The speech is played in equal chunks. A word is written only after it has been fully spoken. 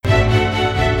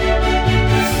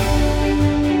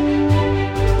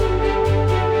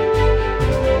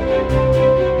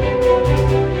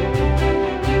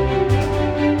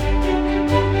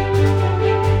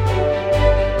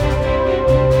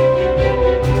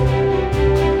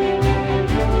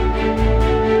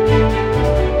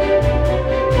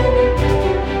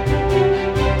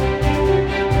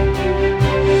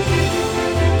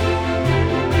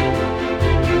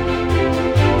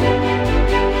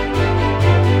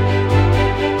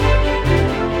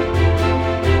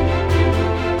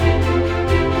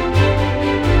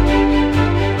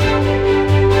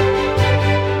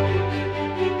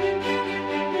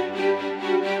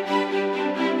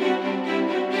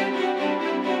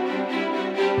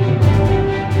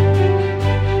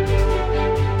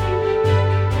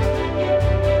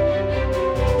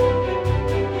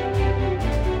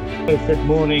Good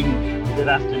morning, good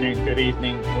afternoon, good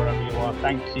evening, wherever you are.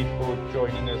 Thank you for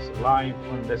joining us live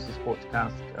on this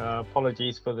Sportscast.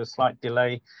 Apologies for the slight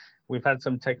delay. We've had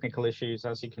some technical issues,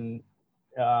 as you can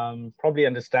probably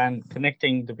understand,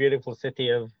 connecting the beautiful city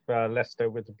of Leicester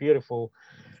with the beautiful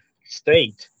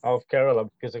state of Kerala,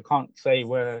 because I can't say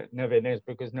where Nevin is,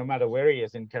 because no matter where he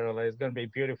is in Kerala, it's going to be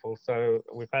beautiful. So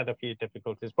we've had a few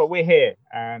difficulties, but we're here,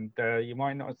 and you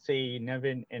might not see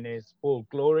Nevin in his full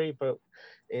glory, but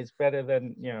it's better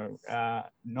than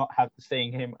not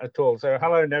seeing him at all. So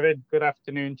hello, Nevin. Good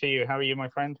afternoon to you. How are you, my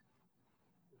friend?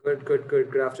 Good.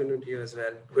 Good afternoon to you as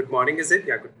well. Good morning, is it?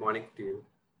 Yeah, good morning to you.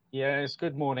 Yeah, it's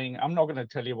good morning. I'm not going to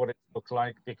tell you what it looks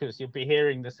like, because you'll be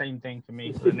hearing the same thing from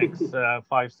me for the next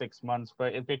 5-6 months.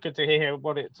 But it'd be good to hear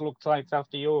what it looks like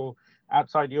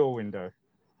outside your window.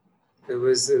 It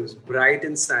was bright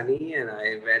and sunny, and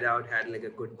I went out, had like a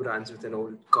good brunch with an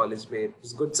old college mate. It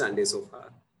was a good Sunday so far.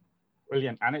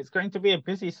 Brilliant. And it's going to be a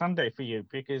busy Sunday for you,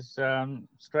 because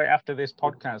straight after this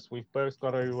podcast, we've both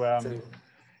got to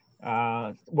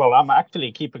So, well, I'm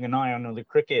actually keeping an eye on the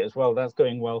cricket as well. That's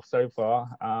going well so far.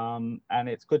 And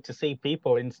it's good to see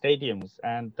people in stadiums.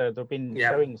 And they've been yeah,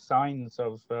 showing signs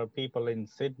of people in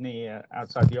Sydney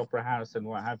outside the Opera House and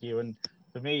what have you. And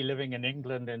for me, living in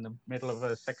England in the middle of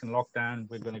a second lockdown,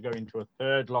 we're going to go into a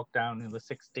third lockdown in the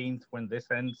 16th when this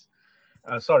ends.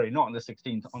 Sorry, not on the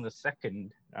 16th, on the 2nd.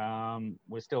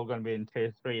 We're still going to be in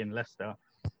tier 3 in Leicester.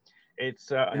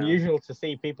 It's yeah, unusual to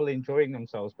see people enjoying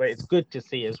themselves, but it's good to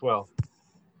see as well.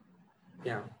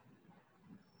 yeah.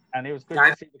 And it was good to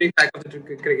I'm see. big fan of the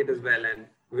cricket as well, and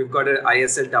we've got an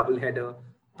ISL double header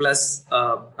plus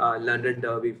London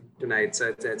Derby tonight.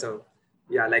 So it's a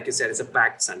yeah, like you said, it's a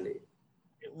packed Sunday.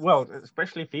 Well,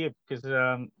 especially for you, because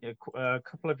a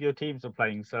couple of your teams are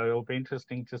playing, so it'll be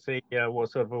interesting to see what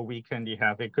sort of a weekend you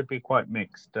have. It could be quite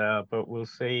mixed, but we'll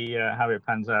see how it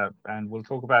pans out, and we'll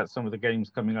talk about some of the games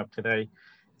coming up today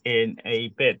in a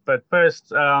bit. But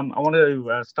first, I want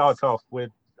to start off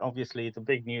with obviously the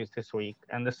big news this week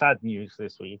and the sad news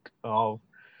this week of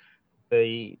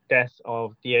the death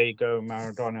of Diego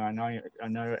Maradona. I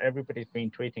know everybody's been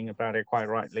tweeting about it quite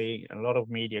rightly. A lot of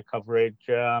media coverage.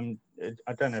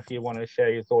 I don't know if you want to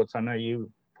share your thoughts. I know you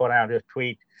put out a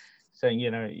tweet saying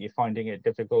you're finding it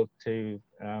difficult to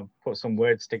put some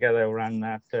words together around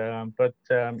that. But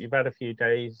you've had a few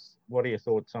days. What are your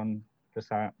thoughts on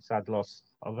the sad loss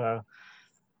of a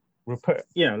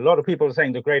lot of people are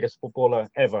saying the greatest footballer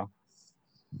ever?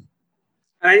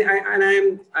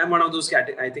 I'm one of those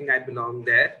categories. I think I belong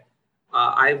there.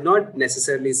 I've not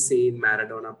necessarily seen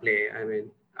Maradona play. I mean,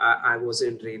 I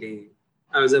wasn't really.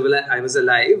 I was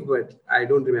alive, but I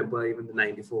don't remember even the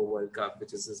 '94 World Cup,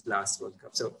 which is his last World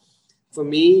Cup. So, for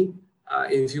me,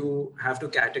 if you have to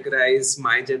categorize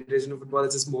my generation of football,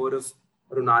 it's just more of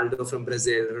Ronaldo from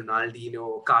Brazil,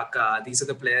 Ronaldinho, Kaká. These are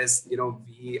the players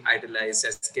we idolized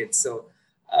as kids. So,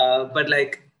 but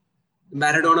like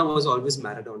Maradona was always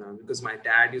Maradona because my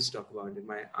dad used to talk about it.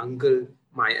 My uncle,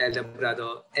 my elder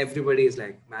brother, everybody is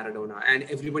like Maradona, and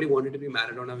everybody wanted to be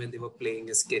Maradona when they were playing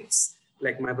as kids.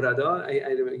 Like my brother,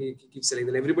 he keeps saying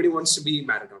that everybody wants to be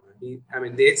Maradona.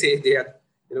 They say they are,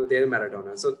 they're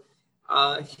Maradona. So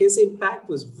his impact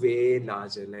was way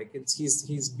larger. Like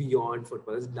he's beyond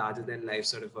football. It's larger than life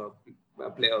sort of a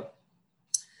player.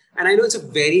 And I know it's a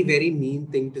very, very mean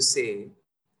thing to say,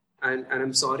 and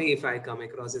I'm sorry if I come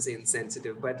across as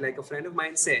insensitive, but like a friend of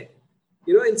mine said,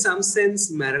 in some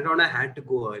sense, Maradona had to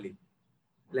go early.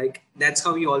 Like that's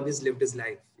how he always lived his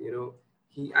life.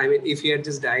 If he had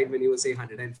just died when he was say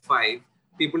 105,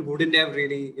 people wouldn't have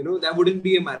really, that wouldn't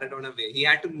be a Maradona way. He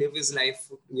had to live his life,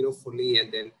 fully,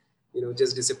 and then,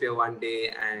 just disappear one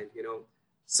day and,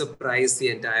 surprise the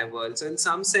entire world. So in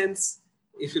some sense,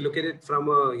 if you look at it from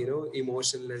a,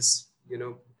 emotionless,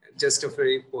 just a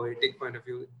very poetic point of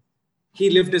view, he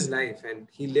lived his life, and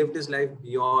he lived his life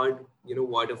beyond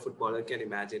what a footballer can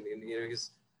imagine.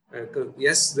 And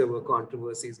yes, there were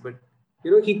controversies, but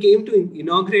he came to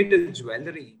inaugurate a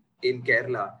jewelry in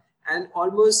Kerala, and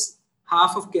almost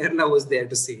half of Kerala was there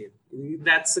to see him.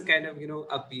 That's the kind of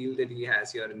appeal that he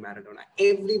has here in Maradona.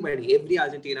 Every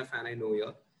Argentina fan I know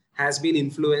here has been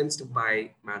influenced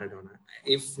by Maradona,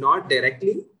 if not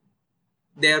directly,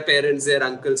 their parents, their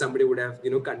uncle, somebody would have,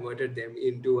 converted them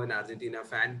into an Argentina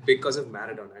fan because of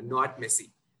Maradona, not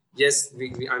Messi. Yes,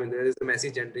 there is a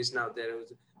Messi generation out there,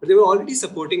 but they were already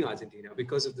supporting Argentina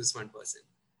because of this one person.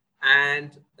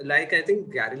 And like I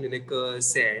think Gary Lineker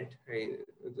said, it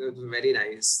was a very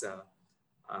nice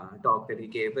talk that he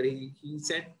gave, but he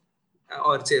said,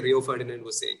 or say Rio Ferdinand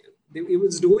was saying, he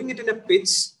was doing it in a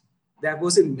pitch that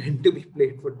wasn't meant to be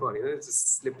played football. It's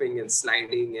just slipping and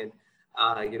sliding, and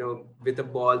with a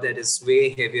ball that is way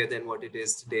heavier than what it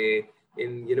is today.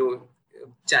 In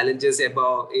challenges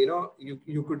about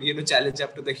you could challenge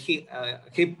up to the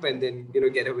hip and then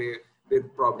get away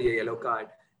with probably a yellow card.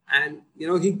 And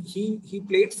he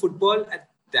played football at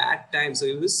that time, so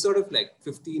he was sort of like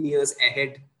 15 years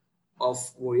ahead of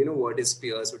what his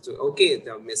peers would. So okay,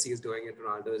 the Messi is doing it,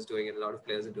 Ronaldo is doing it, a lot of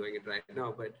players are doing it right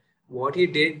now, but what he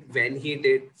did, when he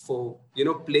did, for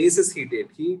places he did,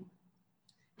 he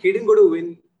didn't go to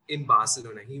win in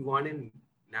Barcelona. He won in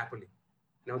Napoli.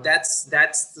 Now that's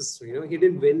this, he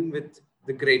didn't win with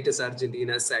the greatest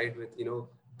Argentina side with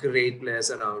great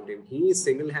players around him. He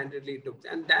single-handedly took,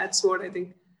 and that's what I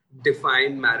think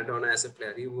defined Maradona as a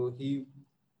player.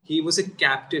 He was a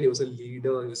captain. He was a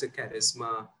leader. He was a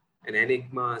charisma, an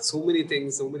enigma. So many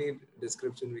things, so many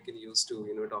descriptions we can use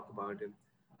to talk about him.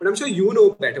 But I'm sure you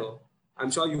know better.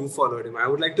 I'm sure you followed him. I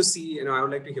would like to see, I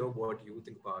would like to hear what you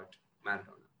think about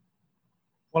Maradona.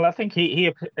 Well, I think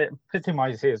he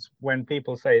epitomizes when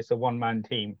people say it's a one-man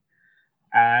team.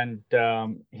 And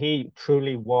he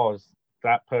truly was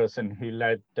that person who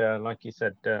led, like you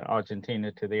said,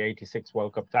 Argentina to the '86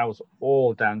 World Cup. That was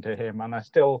all down to him. And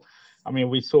I mean,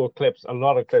 we saw a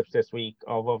lot of clips this week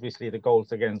of obviously the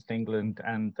goals against England,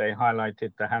 and they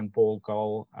highlighted the handball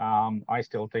goal. I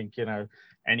still think,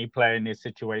 any player in this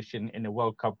situation in a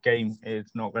World Cup game is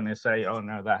not going to say, oh,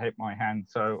 no, that hit my hand.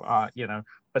 So,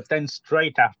 but then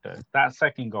straight after that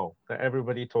second goal that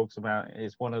everybody talks about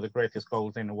is one of the greatest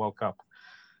goals in the World Cup.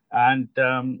 And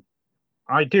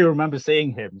I do remember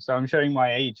seeing him. So I'm showing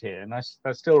my age here. And I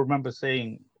still remember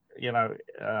seeing,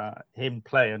 him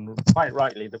play. And quite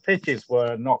rightly, the pitches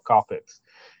were not carpets.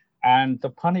 And the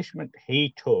punishment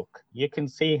he took, you can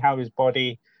see how his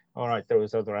body, all right, there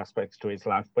was other aspects to his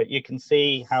life, but you can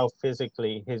see how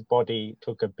physically his body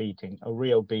took a beating, a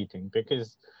real beating,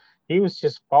 because he was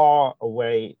just far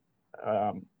away,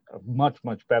 a much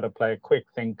better player, quick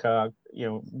thinker.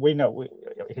 We know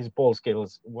his ball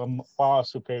skills were far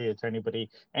superior to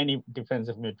any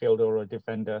defensive midfielder or a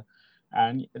defender.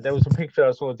 And there was a picture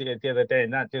I saw the other day,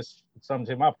 and that just sums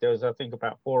him up. There was, I think,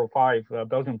 about 4 or 5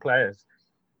 Belgian players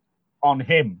on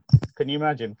him. Can you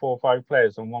imagine 4 or 5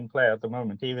 players on one player at the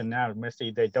moment? Even now,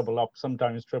 Messi, they double up,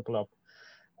 sometimes triple up.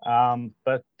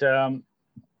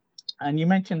 And you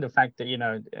mentioned the fact that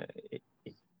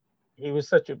he was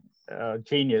such a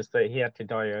genius that he had to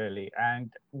die early.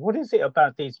 And what is it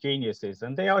about these geniuses?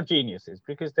 And they are geniuses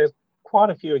because there's quite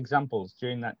a few examples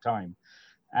during that time.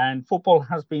 And football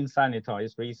has been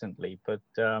sanitized recently, but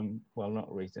well, not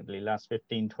recently, last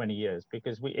 15, 20 years,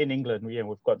 because in England,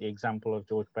 we've got the example of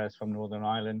George Best from Northern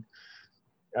Ireland,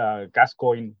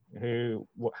 Gascoigne, who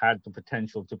had the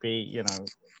potential to be,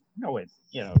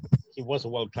 he was a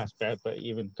world-class player, but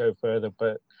even go further.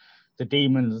 But the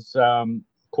demons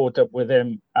caught up with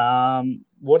him.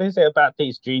 What is it about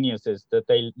these geniuses that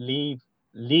they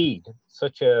lead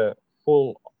such a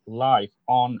full life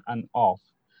on and off?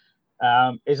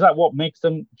 Is that what makes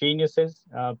them geniuses?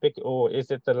 Or is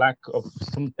it the lack of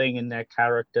something in their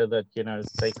character that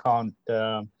they can't?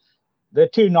 They're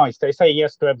too nice. They say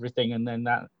yes to everything, and then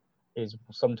that is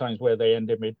sometimes where they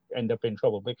end up in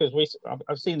trouble. Because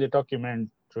I've seen the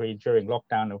documentary during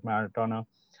lockdown of Maradona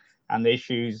and the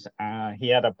issues he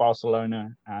had at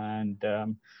Barcelona, and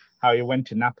how he went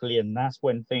to Napoli, and that's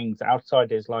when things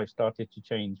outside his life started to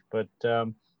change. But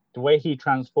the way he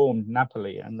transformed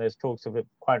Napoli, and there's talks of it,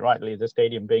 quite rightly, the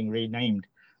stadium being renamed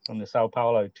from the Sao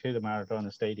Paulo to the Maradona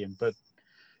Stadium. But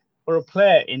for a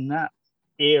player in that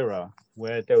era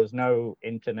where there was no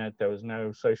internet, there was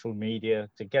no social media,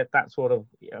 to get that sort of,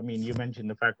 I mean, you mentioned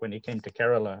the fact when he came to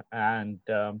Kerala, and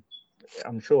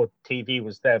I'm sure TV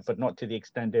was there, but not to the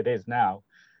extent it is now.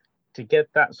 To get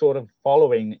that sort of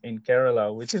following in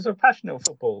Kerala, which is a passionate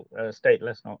football state,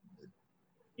 let's not,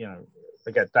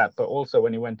 forget that. But also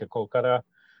when he went to Kolkata,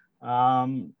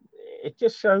 it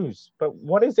just shows. But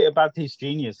what is it about these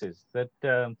geniuses that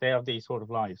they have these sort of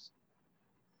lives?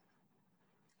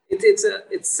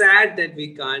 It's sad that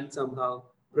we can't somehow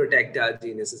protect our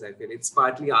geniuses. I feel it's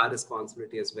partly our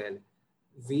responsibility as well.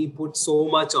 We put so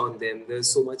much on them. There's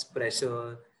so much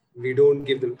pressure. We don't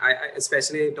give them. I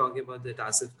especially talking about the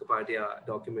Tasif Kapadia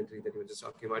documentary that we were just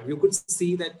talking about. You could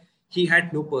see that he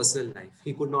had no personal life.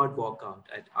 He could not walk out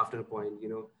after a point.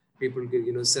 People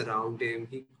could surround him.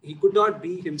 He could not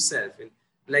be himself. And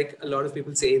like a lot of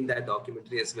people say in that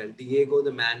documentary as well, Diego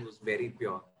the man was very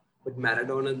pure, but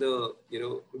Maradona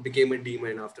became a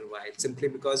demon after a while, simply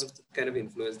because of the kind of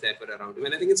influence that were around him.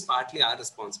 And I think it's partly our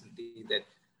responsibility that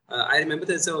I remember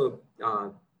there's a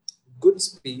good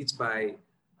speech by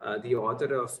the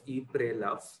author of Eat, Pray,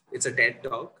 Love. It's a TED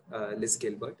talk, Liz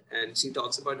Gilbert, and she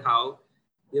talks about how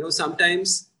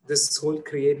sometimes this whole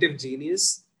creative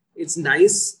genius, it's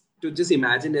nice to just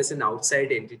imagine as an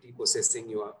outside entity possessing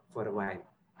you for a while,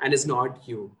 and it's not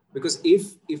you. Because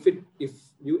if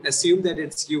you assume that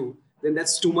it's you, then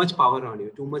that's too much power on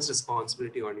you, too much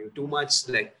responsibility on you, too much.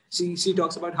 Like she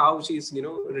talks about how she's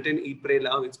written Eat Pray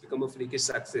Love, it's become a freakish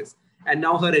success, and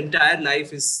now her entire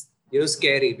life is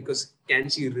scary, because can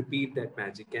she repeat that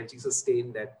magic, can she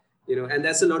sustain that, and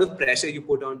that's a lot of pressure you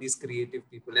put on these creative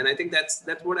people. And I think that's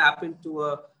what happened to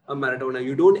a Maradona.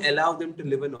 You don't allow them to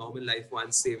live a normal life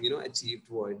once they've achieved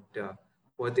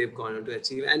what they've gone on to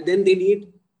achieve, and then they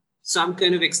need some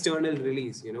kind of external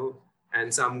release,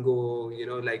 and some go,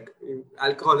 like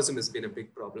alcoholism has been a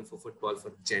big problem for football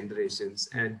for generations.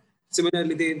 And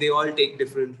similarly, they all take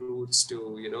different routes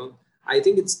to, I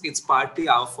think it's partly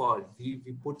our fault. We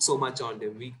put so much on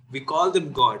them. We call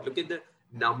them God. Look at the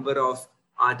number of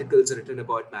articles written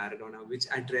about Maradona which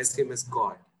address him as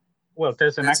God. Well,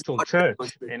 there's an That's actual not church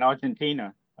responsibility. in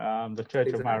Argentina, the Church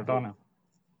of Exactly. Maradona.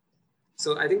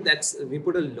 So I think we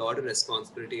put a lot of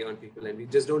responsibility on people, and we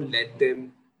just don't let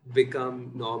them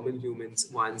become normal humans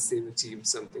once they've achieved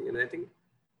something. And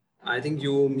I think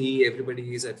you, me,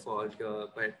 everybody is at fault here,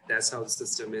 but that's how the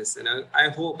system is. And I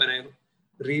hope, and I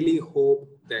really hope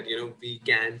that we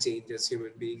can change as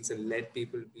human beings and let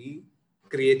people be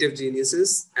creative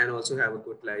geniuses and also have a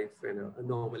good life and a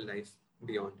normal life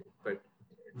beyond it. But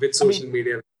with I mean, social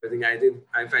media, I think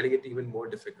I'm finding it even more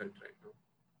difficult right now.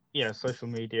 yeah, social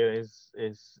media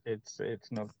it's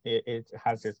not it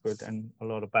has its good and a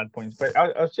lot of bad points. But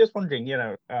I was just wondering,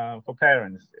 for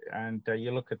parents, and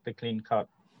you look at the clean cut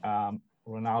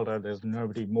Ronaldo. There's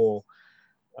nobody more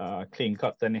clean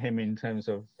cut than him in terms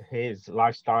of his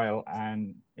lifestyle,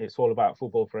 and it's all about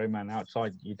football for him. And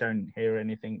outside, you don't hear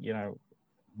anything,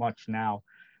 much now,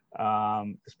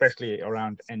 especially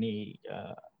around any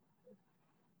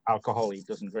alcohol he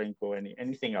doesn't drink or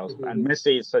anything else. And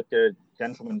Messi is such a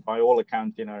gentleman by all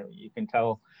accounts. You can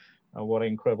tell what an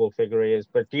incredible figure he is.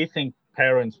 But do you think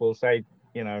parents will say,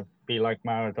 be like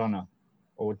Maradona?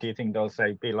 Or do you think they'll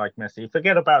say, be like Messi?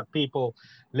 Forget about people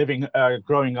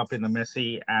growing up in the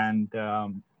Messi and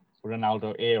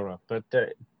Ronaldo era. But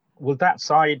will that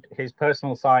side, his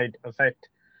personal side, affect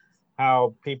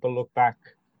how people look back?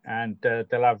 And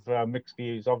they'll have mixed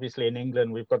views. Obviously, in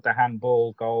England, we've got the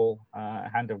handball goal,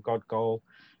 hand of God goal,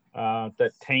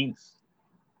 that taints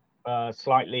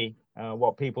slightly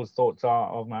what people's thoughts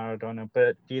are of Maradona.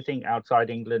 But do you think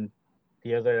outside England,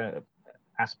 the other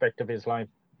aspect of his life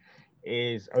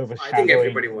is I think overshadowing?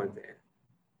 everybody wants it.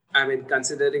 I mean,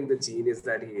 considering the genius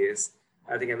that he is,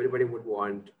 I think everybody would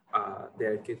want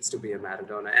their kids to be a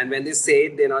Maradona. And when they say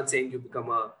it, they're not saying you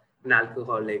become an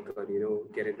alcoholic or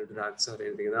get into drugs or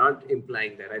anything. They're not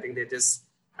implying that. I think they're just.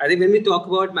 I think when we talk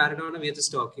about Maradona, we're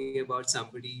just talking about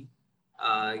somebody.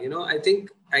 I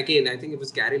think again, I think it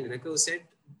was Gary Lineker who said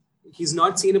he's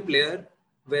not seen a player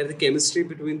where the chemistry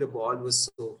between the ball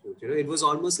was so huge. It was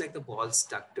almost like the ball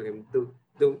stuck to him.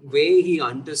 The way he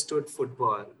understood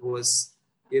football was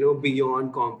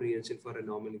beyond comprehension for a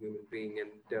normal human being.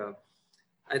 And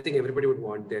I think everybody would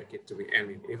want their kid to be, I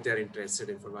mean, if they're interested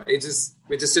in football. Which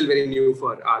is still very new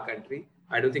for our country.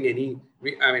 I don't think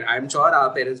I'm sure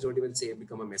our parents don't even say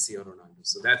become a Messi or Ronaldo.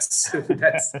 So that's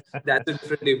that's a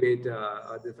different debate,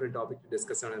 a different topic to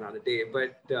discuss on another day.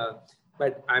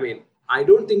 But I mean, I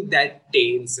don't think that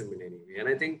taints him in any way. And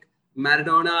I think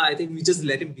Maradona, I think we just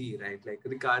let him be, right? Like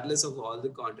regardless of all the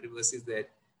controversies that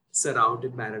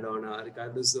surrounded Maradona,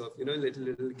 regardless of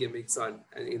little gimmicks on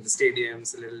in the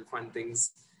stadiums, little fun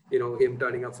things, him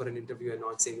turning up for an interview and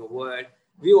not saying a word.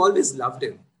 We always loved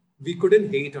him. We couldn't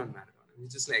hate on Maradona. We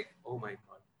just like, oh my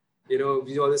god,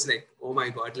 we always like, oh my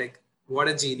god, like what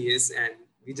a genius, and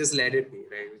we just let it be,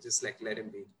 right? We just like let him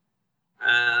be.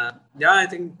 Yeah, I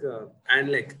think,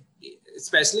 and like,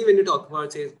 especially when you talk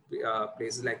about say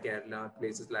places like Kerala,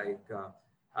 places like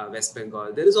West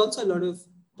Bengal, there is also a lot of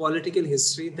political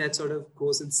history that sort of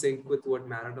goes in sync with what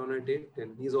Maradona did,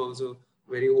 and he's also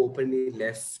very openly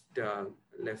left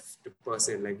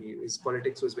person. Like his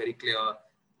politics was very clear.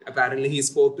 Apparently, he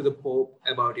spoke to the Pope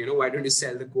about why don't you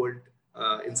sell the gold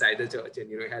inside the church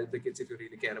and help the kids if you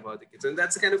really care about the kids, and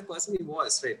that's the kind of person he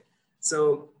was, right?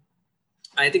 So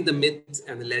I think the myth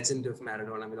and the legend of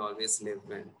Maradona will always live,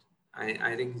 and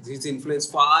I think he's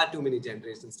influenced far too many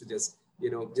generations to just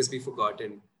be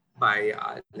forgotten by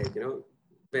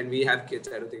when we have kids.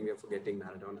 I don't think we are forgetting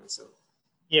Maradona. So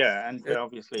Yeah, and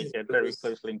obviously he had it very was,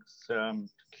 close links to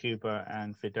Cuba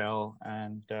and Fidel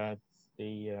and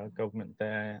the government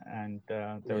there, and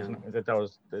yeah.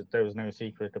 there was no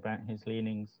secret about his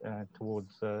leanings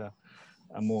towards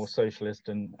a more socialist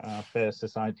and fair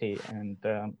society, and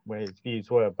where his views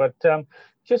were. But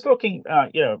just looking,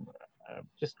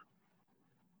 just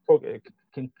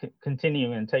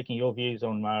continuing and taking your views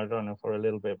on Maradona for a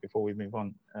little bit before we move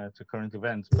on to current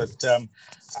events. But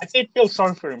I did feel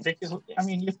sorry for him because, I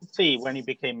mean, you could see when he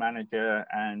became manager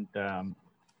and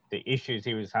the issues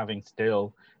he was having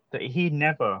still, that he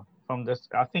never,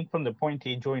 I think from the point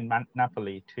he joined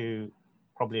Napoli to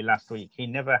probably last week, he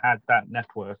never had that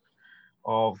network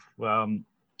of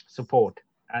support.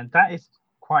 And that is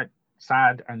quite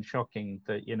sad and shocking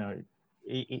that,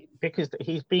 because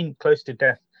he's been close to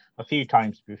death a few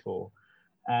times before,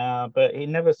 but he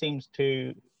never seems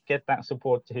to get that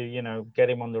support to, get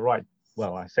him on the right,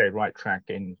 well, I say right track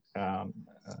in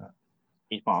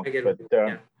each mark. But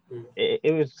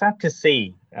it was sad to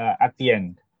see at the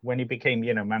end when he became,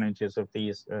 managers of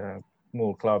these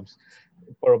small clubs.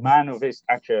 For a man of his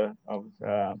stature, of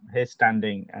his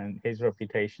standing and his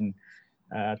reputation,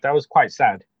 that was quite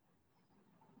sad.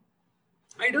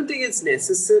 I don't think it's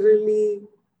necessarily.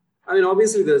 I mean,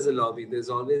 obviously, there's a lobby. There's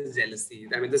always jealousy.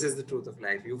 I mean, this is the truth of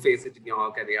life. You face it in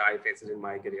your career. I face it in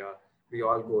my career. We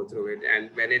all go through it.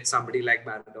 And when it's somebody like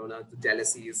Maradona, the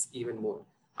jealousy is even more.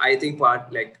 I think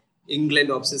part like England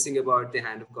obsessing about the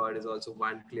hand of God is also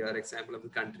one clear example of the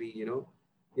country,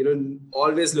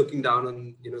 always looking down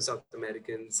on, South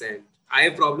Americans. And I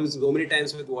have problems so many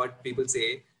times with what people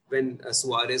say when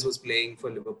Suarez was playing for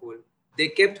Liverpool. They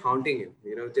kept haunting him,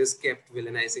 just kept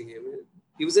villainizing him.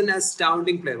 He was an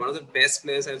astounding player, one of the best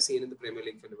players I've seen in the Premier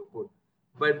League for Liverpool.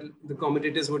 But the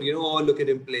commentators would, look at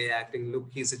him play, acting, look,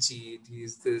 he's a cheat,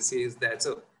 he's this, he's that.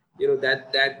 So,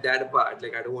 that apart,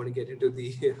 like, I don't want to get into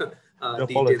the, the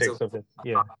details of it.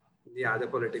 Yeah, the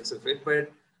politics of it.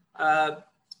 But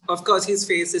of course, he's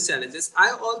faced his challenges.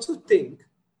 I also think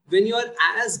when you are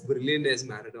as brilliant as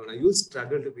Maradona, you'll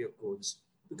struggle to be a coach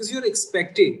because you're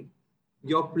expecting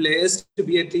your players to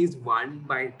be at least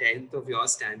 1/10 of your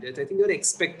standards. I think your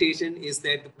expectation is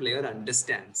that the player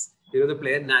understands. The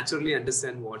player naturally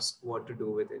understands what to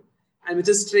do with it. And which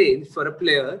is strange for a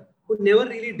player who never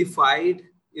really defied,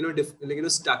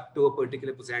 stuck to a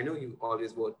particular position. I know you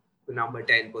always wore the number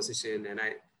 10 position. And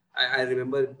I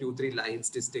remember 2-3 lines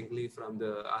distinctly from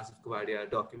the Asif Kawadia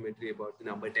documentary about the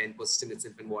number 10 position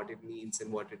itself and what it means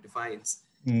and what it defines.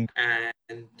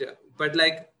 But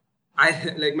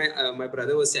my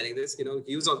brother was telling this,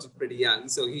 he was also pretty young.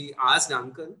 So he asked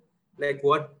uncle, like,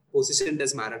 what position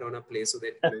does Maradona play so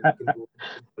that he can go to the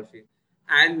football field?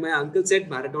 And my uncle said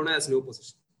Maradona has no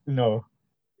position. No.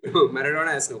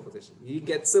 Maradona has no position. He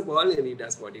gets the ball and he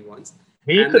does what he wants.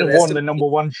 He could have worn the number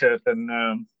 1 shirt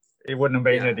and it wouldn't have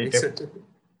been any different.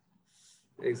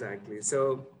 Exactly.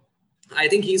 So I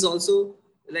think he's also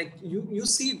like you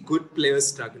see good players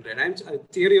struggle, right?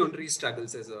 Thierry Henry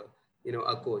struggles as a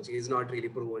coach. He's not really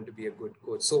proven to be a good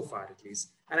coach so far, at least.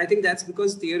 And I think that's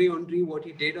because Thierry Henry, what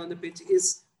he did on the pitch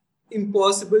is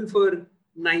impossible for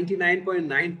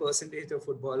 99.9% of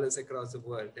footballers across the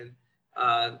world.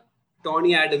 And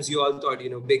Tony Adams, you all thought,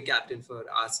 big captain for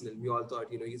Arsenal. We all thought,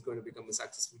 he's going to become a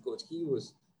successful coach.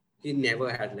 He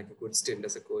never had like a good stint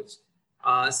as a coach.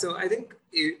 So I think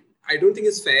I don't think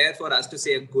it's fair for us to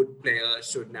say a good player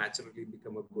should naturally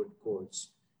become a good coach.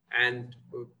 And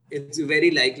it's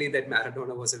very likely that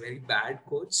Maradona was a very bad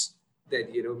coach,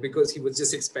 that, because he was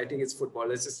just expecting his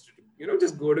footballers just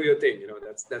go do your thing.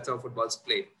 That's how football's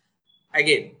played.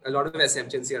 Again, a lot of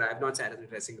assumptions here. I've not sat in the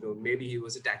dressing room. Maybe he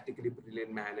was a tactically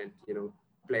brilliant man and,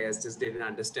 players just didn't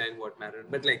understand what Maradona.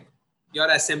 But like, your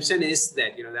assumption is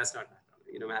that, that's not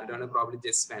Maradona. Maradona probably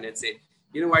just went and said,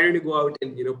 why don't you go out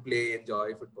and, play,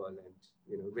 enjoy football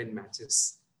and, win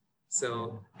matches.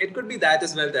 So it could be that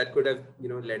as well. That could have,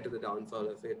 led to the downfall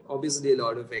of it. Obviously, a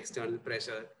lot of external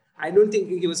pressure. I don't think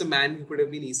he was a man who could have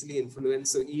been easily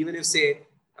influenced. So even if, say,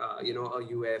 a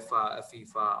UEFA, a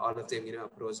FIFA, all of them,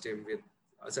 approached him with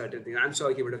a certain thing, I'm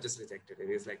sure he would have just rejected it.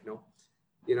 He's like, no,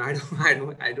 I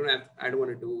don't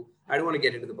want to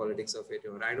get into the politics of it,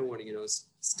 or I don't want to,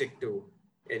 stick to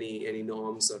any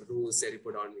norms or rules that he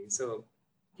put on me. So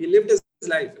he lived his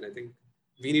life, and I think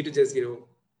we need to just,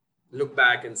 look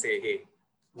back and say, hey,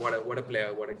 what a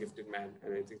player, what a gifted man.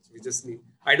 And I think we just need,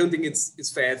 I don't think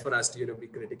it's fair for us to, be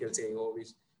critical, saying, oh,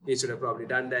 he should have probably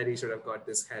done that. He should have got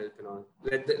this help and all.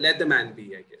 Let the man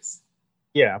be, I guess.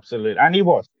 Yeah, absolutely. And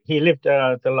he lived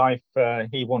the life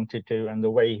he wanted to and the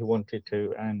way he wanted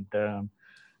to. And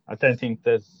I don't think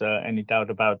there's any doubt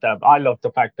about that. But I love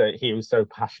the fact that he was so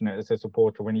passionate as a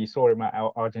supporter. When you saw him at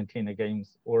Argentina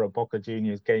games or at Boca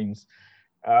Juniors games,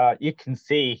 you can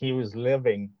see he was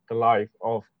living the life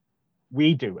of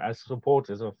we do as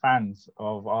supporters or fans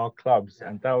of our clubs,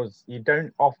 and those you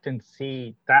don't often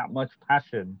see that much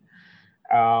passion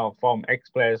from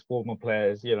ex-players, former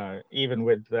players. You know, even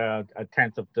with a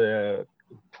tenth of the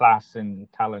class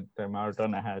and talent that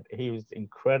Maradona had, he was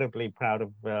incredibly proud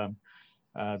of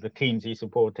the teams he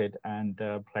supported and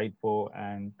played for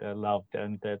and loved,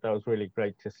 and that was really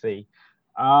great to see.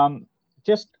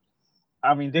 Just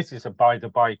I mean, this is a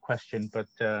by-the-by question, but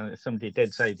somebody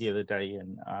did say the other day,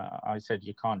 and I said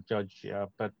you can't judge.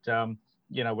 But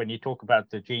you know, when you talk about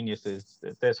the geniuses,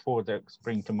 there's four that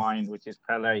spring to mind, which is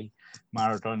Pele,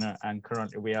 Maradona, and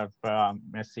currently we have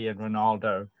Messi and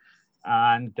Ronaldo.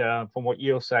 And from what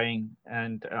you're saying,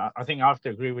 and I think I have to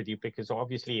agree with you because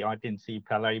obviously I didn't see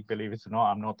Pele, believe it or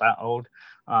not, I'm not that old.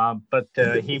 But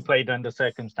he played under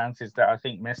circumstances that I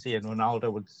think Messi and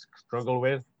Ronaldo would struggle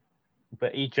with,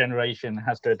 but each generation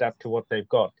has to adapt to what they've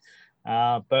got.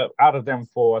 But out of them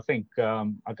four, I think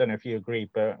I don't know if you agree,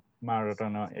 but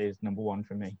Maradona is number one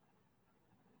for me.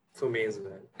 For me as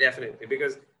well, definitely,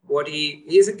 because what he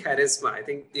is a charisma. I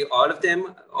think all of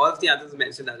them, all of the others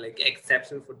mentioned are like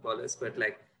exceptional footballers, but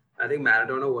like I think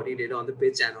Maradona, what he did on the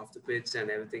pitch and off the pitch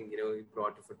and everything, he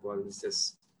brought to football is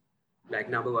just like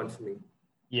number one for me.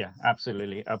 Yeah,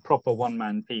 absolutely. A proper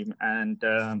one-man team, and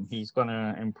he's going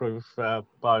to improve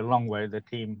by a long way the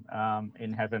team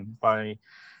in heaven by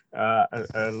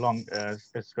a long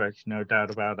stretch, no doubt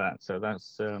about that. So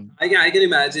that's. I can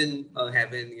imagine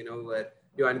heaven, where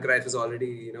Johan Cruyff is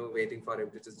already, waiting for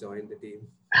him to just join the team.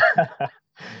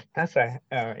 That's a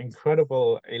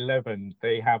incredible 11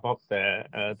 they have up there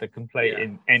that can play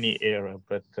in any era.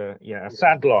 But yeah, a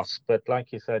sad loss. But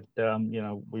like you said,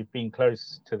 we've been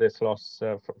close to this loss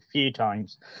for a few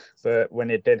times. But when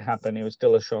it did happen, it was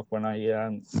still a shock when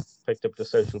I picked up the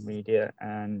social media.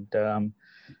 And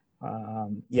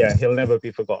yeah, he'll never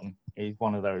be forgotten. He's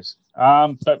one of those.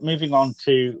 But moving on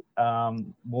to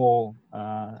more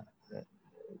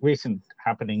recent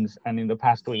happenings, and in the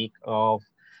past week of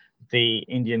the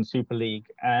Indian Super League,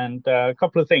 and a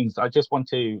couple of things I just want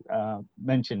to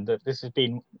mention that this has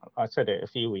been, I said it a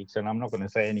few weeks, and I'm not going to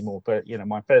say anymore, but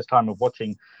my first time of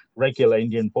watching regular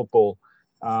Indian football,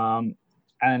 and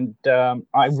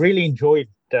I really enjoyed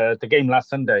the game last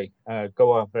Sunday,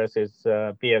 Goa versus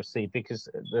BFC, because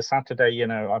the Saturday,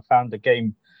 I found the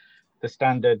game, the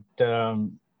standard.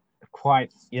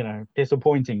 Quite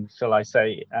disappointing, shall I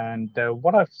say. And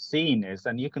what I've seen is,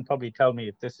 and you can probably tell me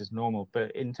if this is normal,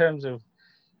 but in terms of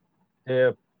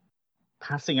the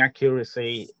passing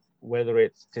accuracy, whether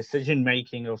it's decision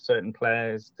making of certain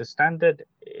players, the standard,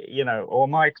 or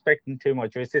am I expecting too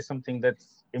much, or is this something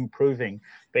that's improving?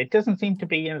 But it doesn't seem to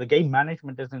be. The game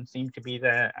management doesn't seem to be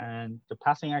there, and the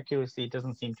passing accuracy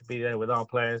doesn't seem to be there with our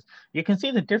players. You can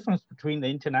see the difference between the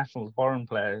international foreign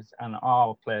players and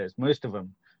our players, most of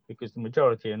them, because the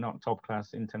majority are not top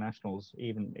class internationals,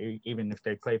 even if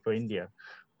they play for India.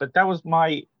 But that was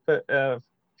my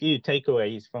few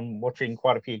takeaways from watching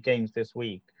quite a few games this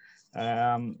week.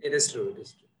 It is true.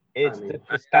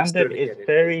 The standard is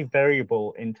very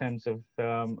variable in terms of,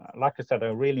 like I said,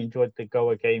 I really enjoyed the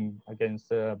Goa game against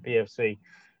BFC,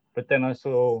 but then I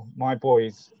saw my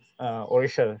boys,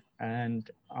 Orisha, and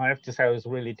I have to say I was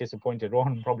really disappointed.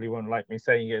 Ron probably won't like me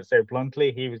saying it so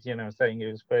bluntly. He was, saying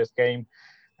it was first game,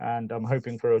 and I'm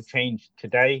hoping for a change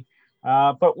today.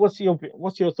 But what's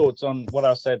your thoughts on what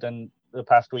I've said in the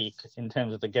past week in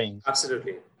terms of the games?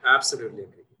 Absolutely agree.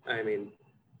 I mean,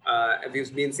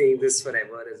 we've been saying this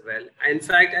forever as well. In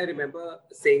fact, I remember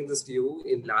saying this to you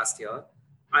in last year.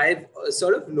 I've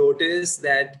sort of noticed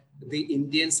that the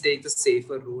Indians take the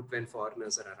safer route when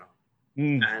foreigners are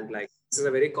around. And like, this is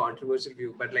a very controversial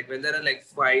view, but like when there are like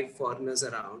 5 foreigners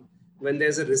around, when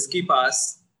there's a risky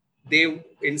pass, they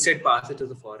instead pass it to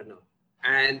the foreigner.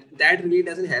 And that really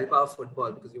doesn't help our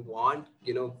football, because you want,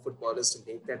 footballers to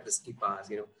make that risky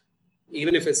pass,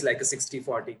 even if it's like a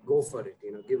 60-40, go for it,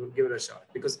 give it a shot,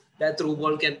 because that through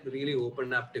ball can really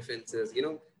open up defenses,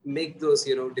 make those,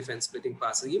 defense splitting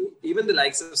passes. Even the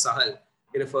likes of Sahal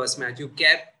in the first match, you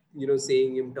kept,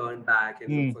 seeing him turn back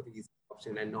and look for the easy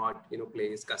option and not,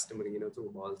 play his customary, through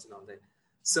balls and all that.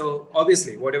 So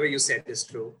obviously, whatever you said is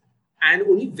true. And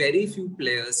only very few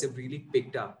players have really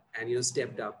picked up and,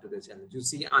 stepped up to the challenge. You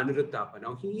see Anirudh Thapa,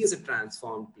 now he is a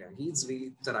transformed player. He's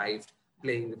really thrived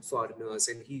playing with foreigners,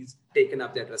 and he's taken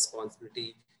up that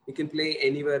responsibility. He can play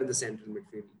anywhere in the central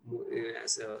midfield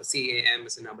as a CAM,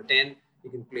 as a number 10. He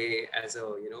can play as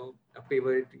a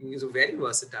pivot. He's a very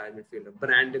versatile midfielder.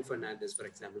 Brandon Fernandes, for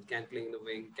example, can play in the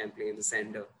wing, can play in the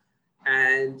center.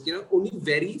 And, only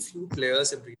very few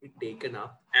players have really taken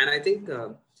up. And I think,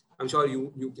 I'm sure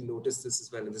you can notice this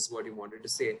as well, and this is what you wanted to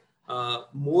say.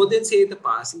 more than say the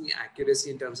passing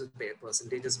accuracy in terms of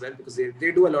percentage as well, because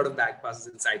they do a lot of back passes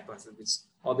and side passes, which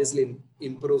obviously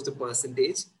improves the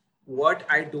percentage. What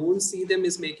I don't see them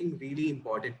is making really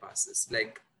important passes,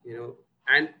 like,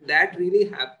 and that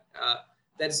really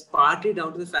that's partly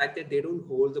down to the fact that they don't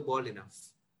hold the ball enough.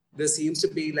 There seems to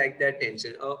be like that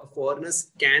tension.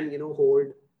 Foreigners can, hold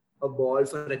a ball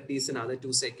for at least another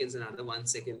 2 seconds, another 1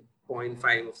 second,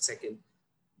 0.5 of a second.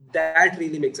 That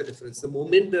really makes a difference. The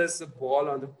moment there's a ball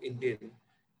on the Indian,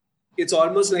 it's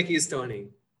almost like he's turning.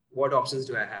 What options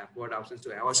do I have? What options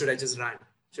do I have? Or should I just run?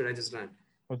 Should I just run?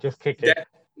 Or just kick it.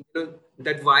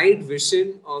 That wide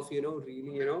vision of,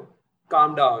 really,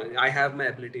 calm down. I have my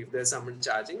ability. If there's someone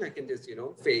charging, I can just,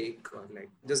 fake or like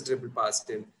just dribble past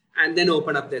him and then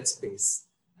open up that space.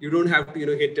 You don't have to,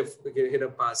 hit a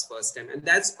pass first time. And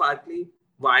that's partly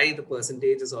why the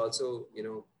percentage is also,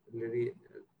 really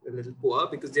a little poor,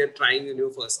 because they're trying,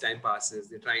 first time passes.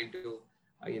 They're trying to,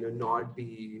 not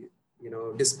be,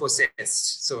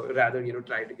 dispossessed. So rather,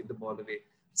 try to get the ball away.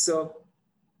 So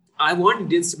I want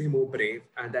Indians to be more brave,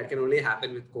 and that can only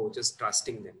happen with coaches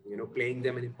trusting them, playing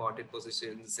them in important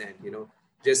positions, and,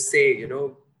 just say,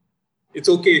 it's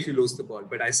okay if you lose the ball,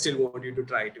 but I still want you to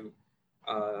try to,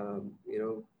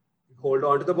 hold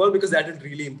on to the ball, because that will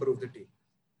really improve the team.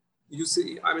 You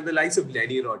see, I mean, the likes of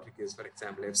Lenny Rodriguez, for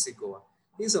example, FC Goa,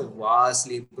 he's a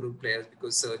vastly improved player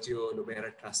because Sergio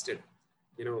Lobera trusted.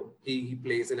 He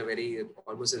plays in a very,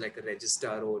 almost like a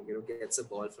register role, gets a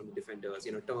ball from the defenders,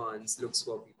 turns, looks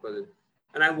for people.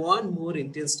 And I want more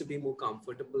Indians to be more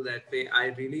comfortable that way. I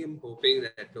really am hoping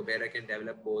that Lobera can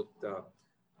develop both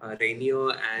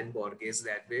Rainier and Borges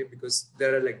that way, because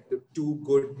there are like the two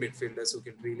good midfielders who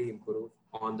can really improve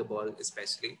on the ball,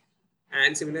 especially.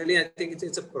 And similarly, I think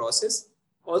it's a process.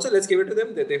 Also, let's give it to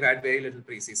them that they've had very little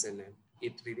preseason, and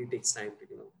it really takes time to,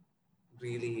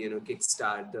 really,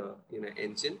 kickstart the,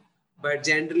 engine. But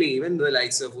generally, even the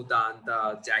likes of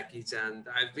Udanta, Jackie Chan,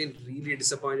 I've been really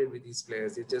disappointed with these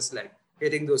players. They're just like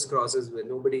hitting those crosses where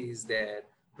nobody is there.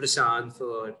 Prashant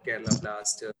for Kerala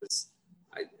Blasters.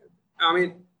 I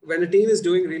mean, when a team is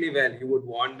doing really well, you would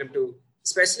want them to,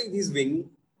 especially these wing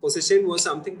position was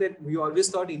something that we always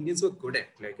thought Indians were good at.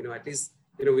 Like, at least,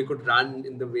 we could run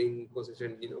in the wing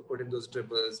position, put in those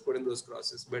dribbles, put in those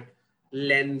crosses. But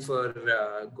Len for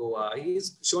Goa,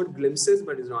 he's shown glimpses,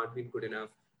 but he's not been good enough.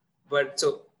 But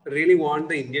so really want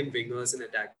the Indian wingers and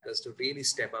attackers to really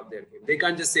step up their game. They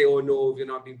can't just say, oh no, we're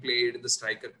not being played in the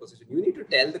striker position. You need to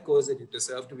tell the coach that you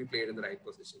deserve to be played in the right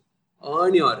position.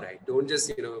 Earn your right. Don't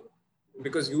just,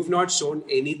 because you've not shown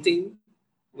anything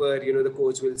where, the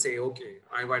coach will say, okay,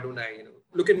 why don't I,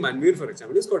 look at Manveer, for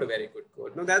example. He's got a very good goal.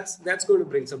 No, that's going to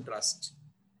bring some trust.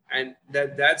 And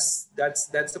that's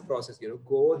the process,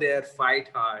 go there, fight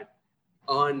hard,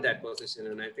 earn that position.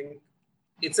 And I think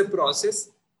it's a process.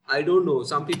 I don't know.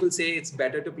 Some people say it's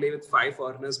better to play with 5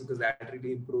 foreigners because that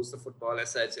really improves the football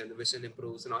as such and the vision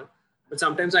improves and all. But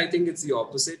sometimes I think it's the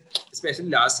opposite, especially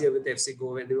last year with FC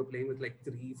Goa when they were playing with like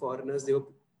 3 foreigners. The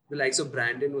likes of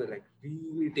Brandon were like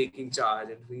really taking charge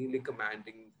and really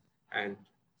commanding. And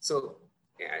so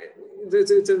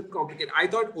it's a complicated. I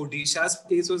thought Odisha's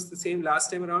case was the same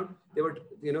last time around. They were,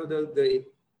 the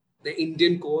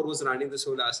Indian core was running the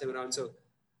show last time around. So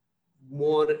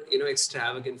more,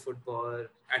 extravagant football,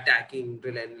 attacking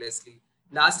relentlessly.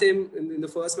 Last time in the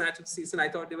first match of the season, I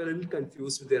thought they were a little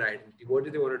confused with their identity. What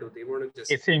did they want to do? They want to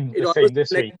just. It seemed the same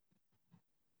this week.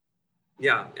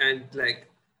 Yeah, and like,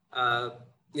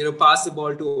 pass the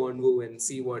ball to Onwu and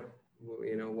see what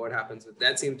happens with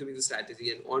that. Seemed to be the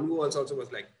strategy. And Onwu also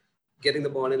was like getting the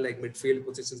ball in like midfield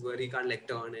positions where he can't like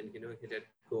turn and hit it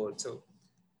goal. So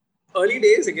early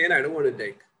days again. I don't want to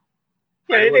like.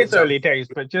 Yeah, it is early days,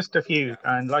 but just a few.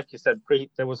 And like you said,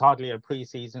 there was hardly a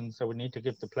pre-season, so we need to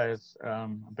give the players a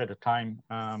bit of time.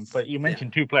 But you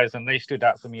mentioned 2 players, and they stood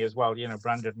out for me as well.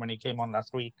 Brandon, when he came on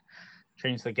last week,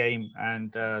 changed the game,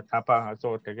 and Tapa, I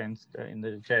thought, against in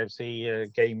the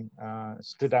JFC game,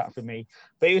 stood out for me.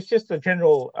 But it was just a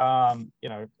general,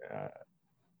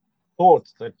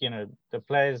 thoughts that the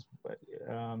players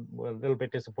were a little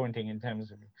bit disappointing in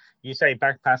terms of, you say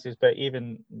back passes, but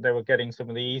even they were getting some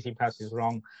of the easy passes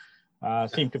wrong.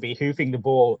 Seemed to be hoofing the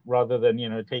ball rather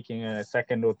than taking a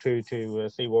second or two to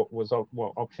see what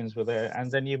options were there. And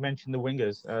then you mentioned the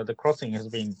wingers. The crossing has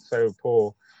been so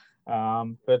poor,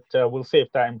 but we'll see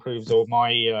if that improves. Or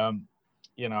I'm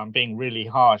being really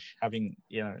harsh, having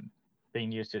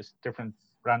being used to different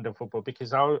brand of football,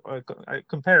 because I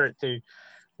compare it to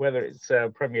whether it's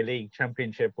Premier League,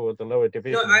 Championship, or the lower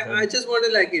division. No, I just want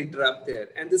to like interrupt there,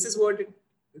 and this is what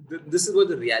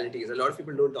the reality is. A lot of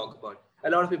people don't talk about. A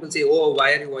lot of people say, "Oh,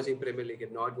 why are you watching Premier League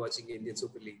and not watching Indian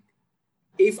Super League?"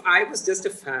 if I was just a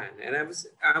fan and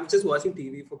I'm just watching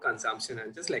TV for consumption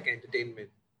and just like entertainment,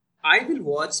 I will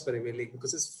watch Premier League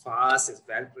because it's fast, it's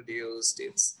well produced,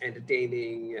 it's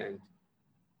entertaining, and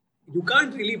you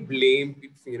can't really blame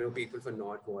people for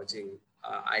not watching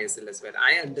ISL as well.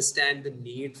 I understand the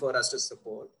need for us to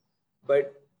support,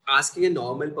 but asking a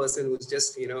normal person who's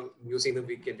just using the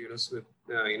weekend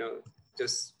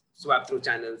just swap through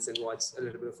channels and watch a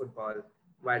little bit of football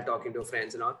while talking to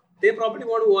friends and all, they probably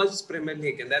want to watch Premier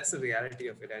League, and that's the reality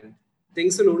of it. And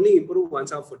things will only improve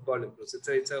once our football improves.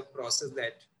 It's a process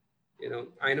that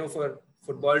I know for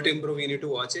football to improve, we need to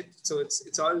watch it. So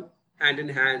it's all hand in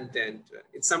hand, and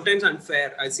it's sometimes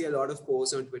unfair. I see a lot of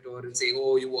posts on Twitter and saying,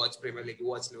 "Oh, you watch Premier League, you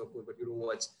watch Liverpool, but you don't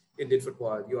watch Indian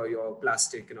football. You're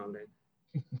plastic and all that."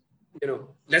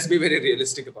 Let's be very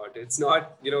realistic about it. It's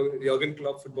not, Jurgen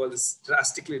Klopp football is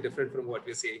drastically different from what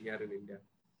we're seeing here in India.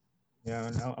 Yeah,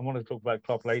 and I want to talk about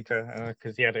Klopp later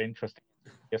because he had an interesting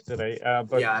yesterday.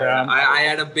 But yeah, I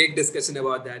had a big discussion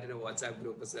about that in a WhatsApp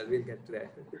group as well. We'll get to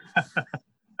that.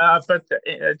 But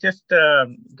just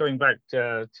going back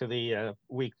to the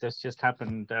week that's just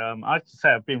happened, I have to say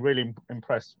I've been really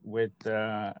impressed with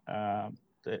the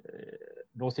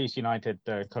Northeast United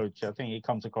coach. I think he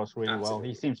comes across really well.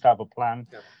 He seems to have a plan.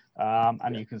 Yep.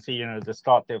 And you can see, the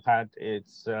start they've had,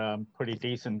 it's pretty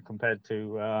decent compared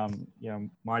to,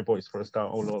 my boys for a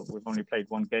start, although we've only played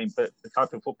one game. But the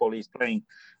type of football he's playing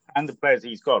and the players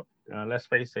he's got, let's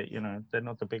face it, they're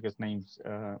not the biggest names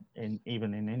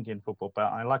even in Indian football,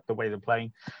 but I like the way they're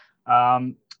playing.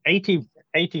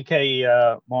 80K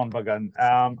Mohun Bagan.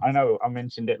 I know I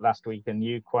mentioned it last week, and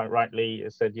you quite rightly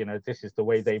said, this is the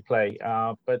way they play,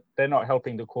 but they're not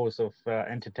helping the cause of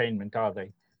entertainment, are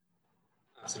they?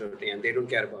 Absolutely, and they don't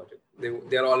care about it.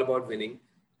 They're all about winning,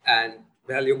 and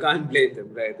well, you can't blame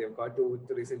them, right? They've got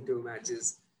the recent two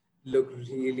matches look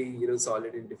really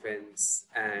solid in defense,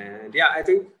 and yeah, I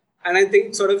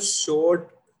think sort of showed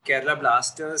Kerala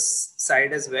Blasters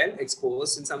side as well,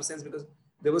 exposed in some sense, because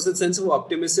there was a sense of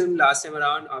optimism last time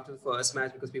around after the first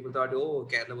match, because people thought, oh,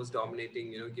 Kerala was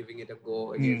dominating, giving it a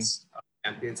go against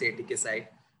champions 80K side.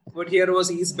 But here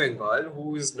was East Bengal,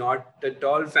 who is not at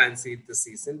all fancied this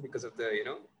season because of the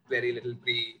very little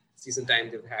pre-season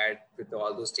time they've had with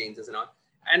all those changes and all.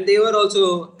 And they were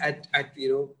also at a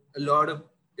lot of,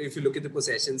 if you look at the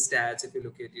possession stats, if you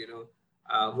look at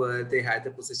where they had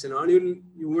the possession on,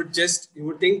 you would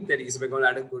think that East Bengal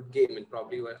had a good game and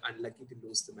probably were unlucky to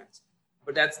lose the match.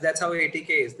 But that's how 80K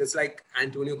is. That's like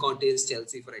Antonio Conte's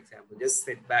Chelsea, for example. Just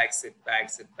sit back,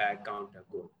 counter,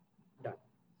 goal, done.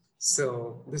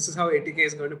 So this is how 80K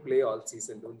is going to play all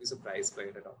season. Don't be surprised by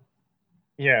it at all.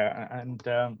 Yeah, and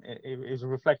it was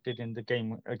reflected in the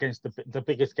game against the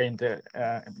biggest game that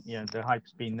the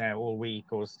hype's been there all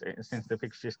week, or since the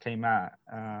fixtures came out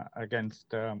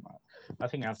against. I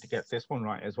think I have to get this one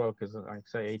right as well, because like I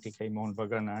say 80K Mohun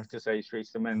Bagan, I have to say Sri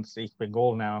Cement's East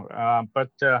Bengal now.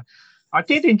 But I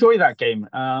did enjoy that game.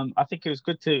 I think it was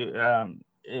good to.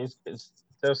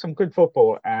 There was some good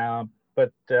football.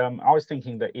 But I was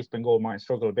thinking that East Bengal might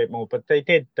struggle a bit more, but they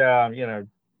did, but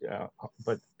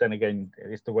then again,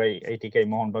 it's the way 80K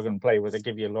Mohun Bagan play, where they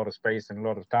give you a lot of space and a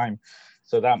lot of time.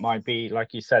 So that might be,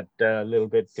 like you said, a little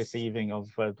bit deceiving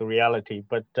of the reality.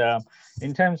 But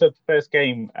in terms of the first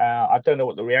game, I don't know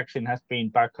what the reaction has been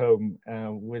back home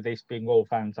with East Bengal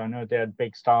fans. I know they had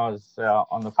big stars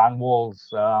on the fan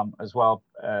walls as well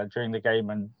during the game,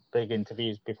 and big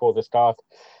interviews before the start.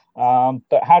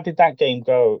 But how did that game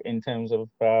go in terms of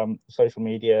social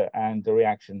media and the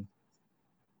reaction?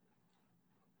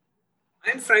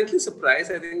 I'm frankly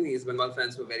surprised. I think the East Bengal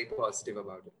fans were very positive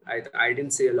about it. I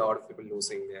didn't see a lot of people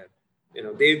losing there.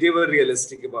 They were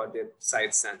realistic about their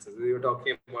side stances. We were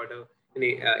talking about an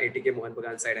 80K Mohun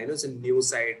Bagan side. I know it's a new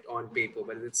side on paper,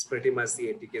 but it's pretty much the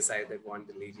 80K side that won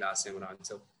the league last time around.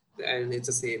 So, and it's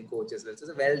the same coach as well. So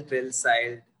it's a well-drilled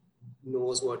side,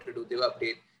 knows what to do. They were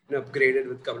upgraded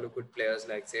with a couple of good players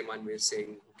like, say, Manveer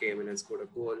Singh, who came in and scored a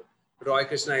goal. Roy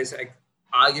Krishna is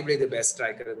arguably the best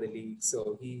striker in the league.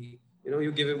 So you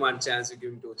give him one chance, you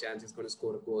give him two chances, he's going to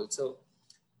score a goal. So,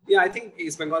 yeah, I think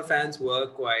East Bengal fans were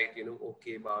quite,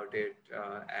 okay about it.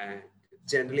 And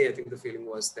generally, I think the feeling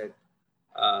was that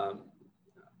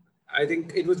I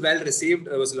think it was well received.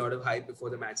 There was a lot of hype before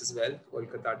the match as well.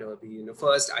 Kolkata Derby,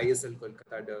 first ISL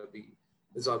Kolkata Derby.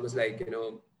 It's almost like,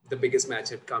 the biggest match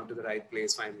had come to the right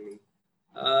place finally.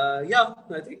 Yeah,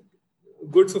 I think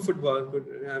good for football.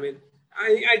 Good. I mean,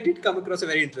 I did come across a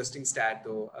very interesting stat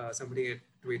though. Somebody had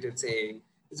tweeted saying,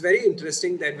 it's very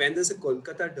interesting that when there's a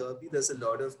Kolkata derby, there's a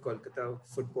lot of Kolkata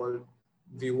football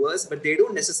viewers, but they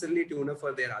don't necessarily tune up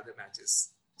for their other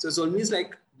matches. So it's almost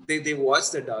like they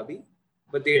watch the derby,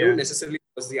 but they don't necessarily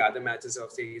was the other matches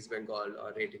of say East Bengal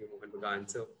or rating Mohan Bagan.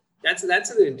 So that's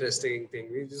an interesting thing.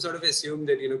 We just sort of assume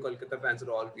that Kolkata fans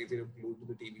are always glued to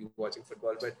the TV watching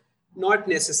football, but not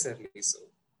necessarily so.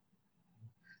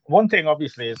 One thing,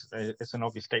 obviously, is it's an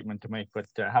obvious statement to make, but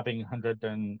having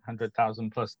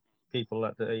 100,000 plus people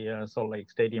at the Salt Lake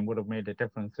Stadium would have made a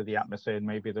difference to the atmosphere and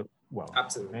maybe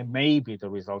Absolutely. maybe the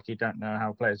result. You don't know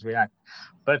how players react,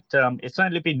 but it's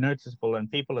certainly been noticeable, and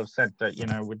people have said that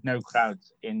with no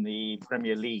crowds in the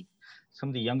Premier League, some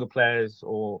of the younger players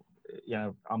are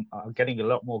getting a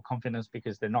lot more confidence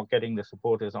because they're not getting the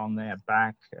supporters on their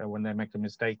back when they make a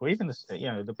mistake, or even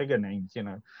the bigger names.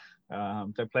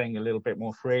 They're playing a little bit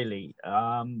more freely.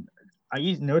 Are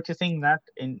you noticing that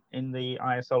in the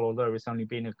ISL, although it's only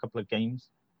been a couple of games?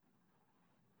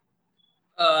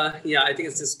 Yeah, I think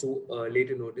it's just too early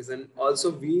to notice, and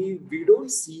also we don't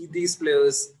see these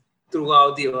players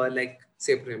throughout the year, like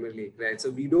say Premier League, right?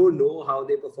 So we don't know how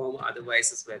they perform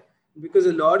otherwise as well, because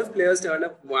a lot of players turn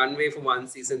up one way for one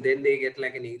season, then they get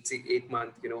like an 8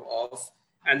 month off,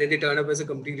 and then they turn up as a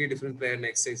completely different player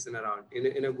next season around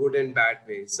in a good and bad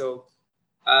way. So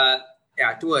uh,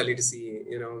 yeah, too early to see,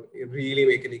 really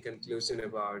make any conclusion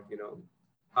about,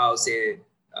 how say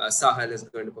Sahal is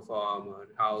going to perform or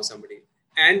how somebody.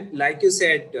 And like you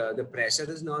said, the pressure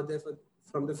is not there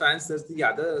from the fans. There's the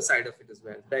other side of it as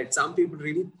well, right? Some people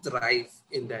really thrive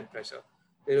in that pressure.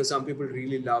 Some people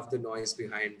really love the noise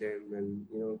behind them,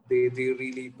 and they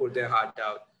really put their heart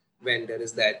out when there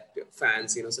is that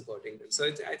fans supporting them. So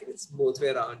I think it's both way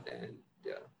around, and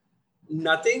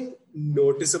nothing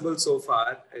noticeable so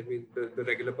far. I mean, the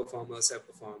regular performers have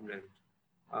performed, and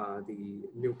the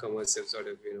newcomers have sort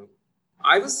of,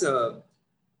 I was, for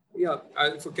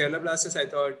Kerala Blasters, I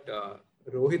thought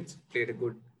Rohit played a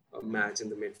good match in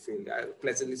the midfield. I was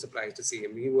pleasantly surprised to see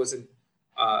him. He wasn't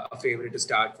a favorite to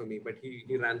start for me, but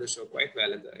he ran the show quite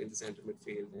well in the center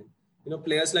midfield. And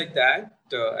players like that,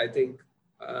 I think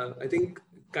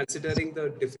considering the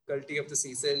difficulty of the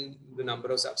season, the number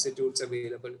of substitutes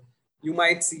available, you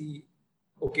might see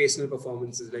occasional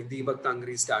performances like Deepak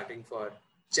Tangri starting for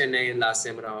Chennai in last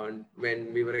time around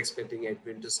when we were expecting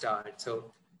Edwin to start.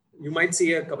 So you might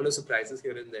see a couple of surprises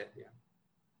here and there. Yeah.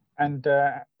 And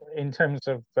in terms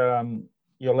of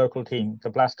your local team, the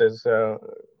Blasters,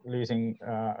 losing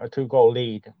a 2-goal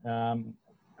lead,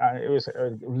 it was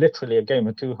literally a game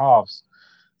of two halves.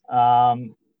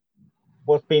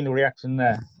 What's been the reaction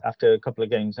there after a couple of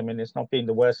games? I mean, it's not been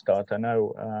the worst start. I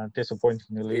know,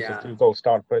 disappointing to lose a 2-goal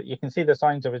start, but you can see the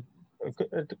signs of a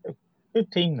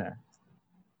good team there.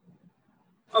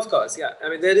 Of course, yeah. I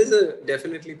mean, there is a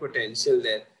definitely potential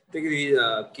there. I think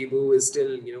Kibu is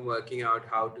still, working out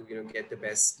how to, get the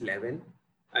best 11.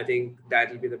 I think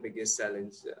that will be the biggest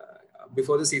challenge.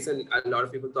 Before the season, a lot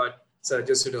of people thought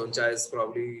Sergio Sudoncha is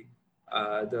probably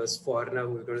the foreigner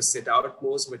who's going to sit out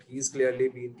most, but he's clearly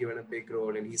been given a big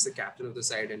role, and he's the captain of the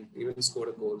side and even scored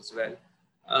a goal as well.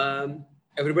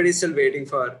 Everybody's still waiting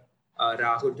for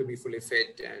Rahul to be fully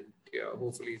fit and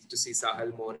hopefully to see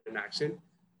Sahal more in action.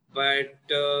 But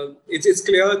it's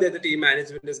clear that the team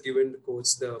management has given the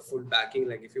coach the full backing.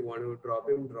 Like, if you want to drop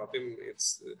him, drop him.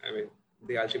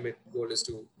 The ultimate goal is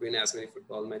to win as many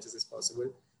football matches as possible.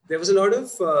 There was a lot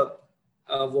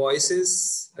of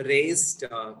voices raised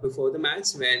before the match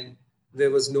when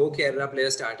there was no Kerala player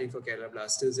starting for Kerala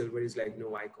Blasters. Everybody's like,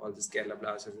 no, I call this Kerala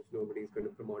Blasters if nobody is going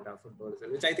to promote our football,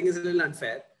 which I think is a little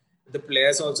unfair. The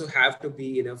players also have to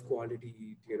be enough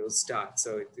quality, start.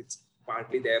 So it's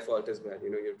partly their fault as well.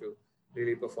 You have to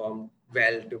really perform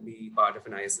well to be part of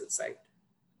an ISL side.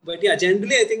 But yeah,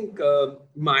 generally, I think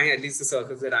at least the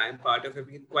circles that I am part of have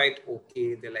been quite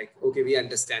okay. They're like, okay, we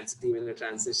understand it's a team in a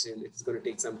transition. It's going to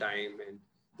take some time, and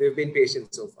they've been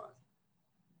patient so far.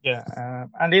 Yeah,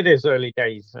 and it is early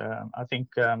days. I think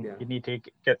you need to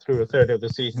get through a third of the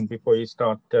season before you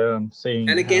start seeing.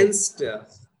 And against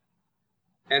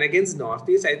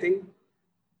Northeast, I think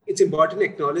it's important to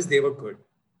acknowledge they were good.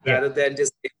 Rather than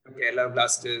just Kerala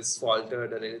Blasters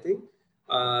faltered or anything.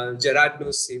 Gerard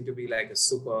Nus seemed to be like a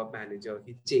superb manager.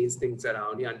 He changed things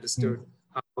around. He understood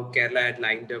how Kerala had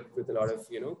lined up with a lot of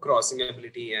crossing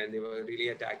ability, and they were really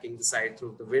attacking the side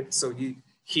through the width. So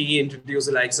he introduced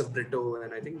the likes of Brito,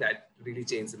 and I think that really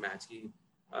changed the match. He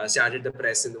started the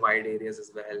press in the wide areas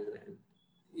as well, and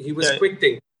he was quick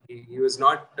thinking. He was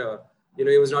not he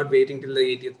was not waiting till the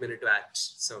 80th minute to act.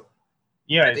 So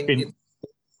I think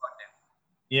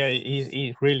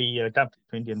he's really adapted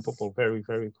to Indian football very,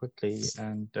 very quickly,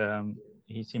 and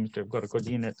he seems to have got a good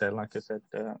unit there, like I said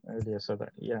earlier. So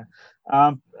that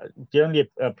the only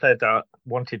player that I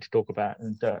wanted to talk about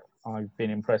and I've been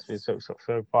impressed with so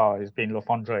far has been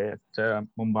Lofondre at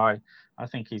Mumbai. I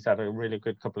think he's had a really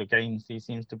good couple of games. He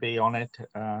seems to be on it.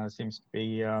 Seems to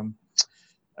be a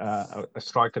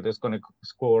striker that's going to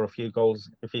score a few goals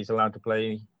if he's allowed to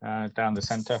play down the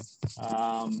centre.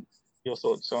 Your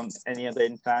thoughts on any of the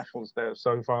internationals that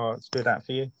so far stood out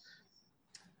for you?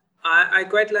 I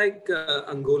quite like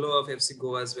Angolo of FC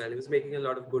Goa as well. He was making a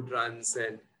lot of good runs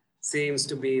and seems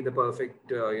to be the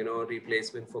perfect,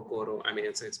 replacement for Koro. I mean,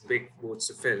 it's big boots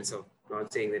to fill, so I'm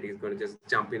not saying that he's going to just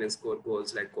jump in and score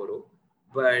goals like Koro.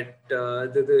 But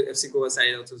the FC Goa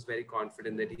side also is very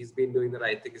confident that he's been doing the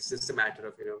right thing. It's just a matter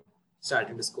of,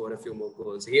 starting to score a few more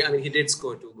goals. He did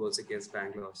score 2 goals against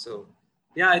Bangalore. So,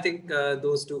 yeah, I think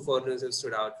those two foreigners have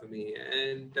stood out for me.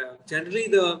 And generally,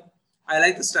 I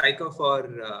like the striker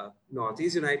for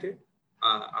Northeast United,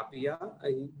 Apia.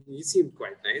 He seemed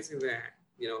quite nice. He was,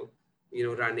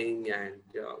 running and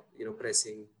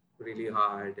pressing really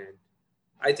hard. And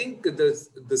I think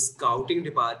the scouting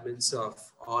departments of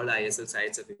all ISL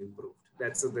sides have improved.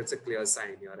 That's a clear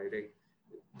sign here. I think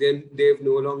then they've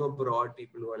no longer brought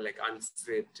people who are like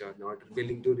unfit or not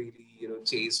willing to really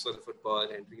chase for the football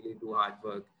and really do hard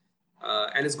work.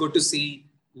 And it's good to see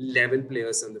 11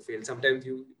 players on the field. Sometimes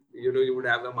you would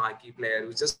have a marquee player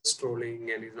who's just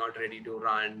strolling and he's not ready to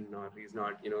run or he's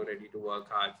not ready to work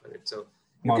hard for it. So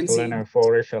you can see Marcelino for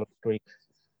Orisha last week.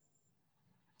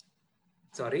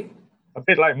 Sorry? A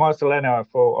bit like Marcelino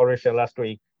for Orisha last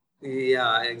week.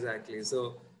 Yeah, exactly.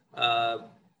 So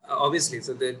obviously,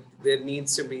 so there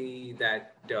needs to be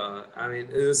that.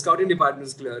 The scouting department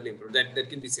is clearly improved. That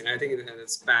can be seen. I think in a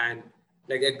span,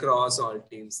 like across all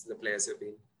teams, the players have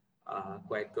been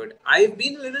quite good. I've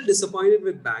been a little disappointed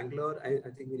with Bangalore. I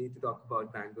think we need to talk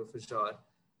about Bangalore for sure.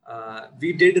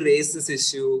 We did raise this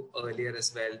issue earlier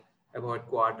as well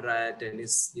about Quadrat and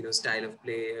his style of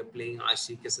play, playing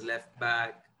Ashik as a left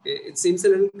back. It seems a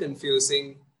little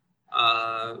confusing.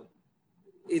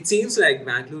 It seems like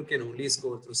Bangalore can only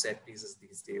score through set pieces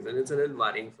these days, and it's a little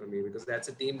worrying for me because that's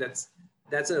a team that's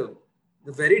a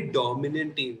very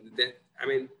dominant team.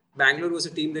 Bangalore was a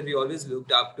team that we always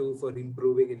looked up to for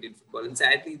improving Indian football, and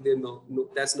sadly,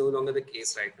 that's no longer the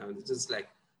case right now. It's just like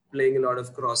playing a lot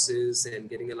of crosses and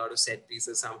getting a lot of set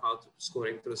pieces, somehow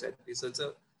scoring through set pieces.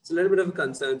 So it's a little bit of a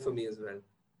concern for me as well.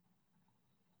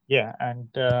 Yeah, and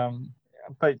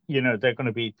but they're going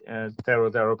to be there or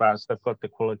thereabouts. They've got the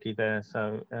quality there,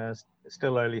 so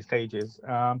still early stages.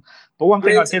 But one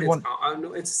thing I did want,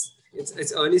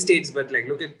 it's early stages, but like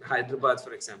look at Hyderabad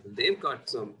for example. They've got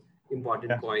some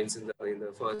important points in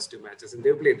the first 2 matches, and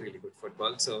they've played really good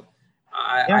football. So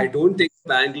I don't think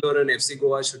Bangalore and FC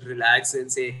Goa should relax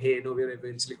and say, hey, no, we're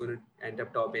eventually going to end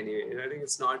up top anyway. I think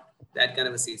it's not that kind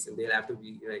of a season. They'll have to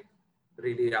be like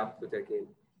really up with their game.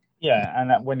 Yeah,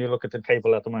 and when you look at the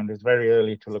table at the moment, it's very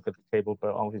early to look at the table,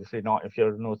 but obviously not if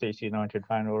you're a Northeast United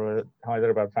fan or a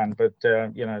Hyderabad fan. But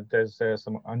there's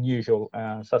some unusual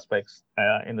suspects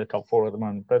in the top 4 at the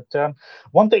moment. But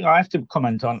one thing I have to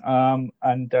comment on,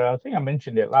 and I think I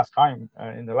mentioned it last time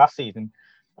in the last season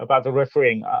about the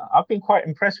refereeing. I've been quite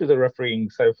impressed with the refereeing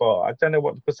so far. I don't know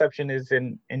what the perception is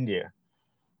in India.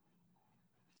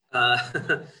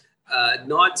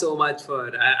 Not so much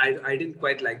for I didn't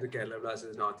quite like the Kerala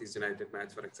versus Northeast United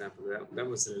match, for example. That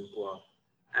was a little poor.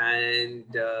 And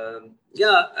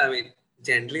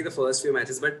generally the first few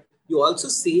matches, but you also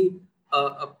see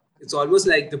it's almost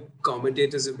like the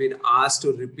commentators have been asked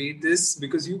to repeat this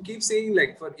because you keep saying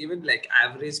like for even like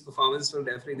average performance from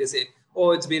referee, they say,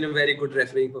 oh, it's been a very good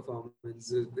refereeing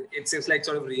performance. It seems like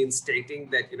sort of reinstating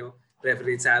that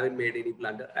referees haven't made any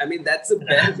blunder. I mean, that's the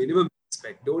bare minimum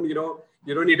respect.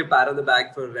 You don't need to pat on the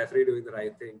back for a referee doing the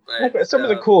right thing. But some of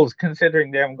the calls, considering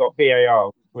they haven't got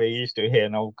VAR, we're used to here,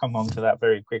 and I'll come on to that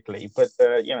very quickly. But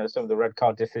some of the red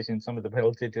card decisions, some of the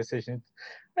penalty decisions,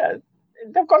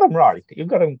 they've got them right. You've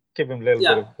got to give them a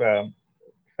little bit of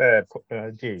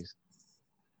fair dues.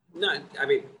 No, I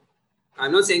mean,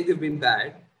 I'm not saying they've been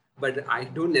bad, but I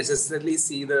don't necessarily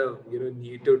see the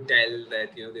need to tell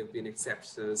that they've been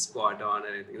exceptional, spot on, or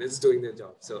anything. They're just doing their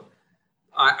job. So.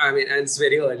 I mean, and it's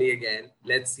very early again.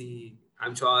 Let's see.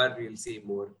 I'm sure we'll see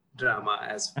more drama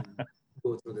as we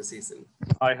go through the season.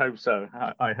 I hope so.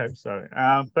 I hope so.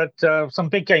 But some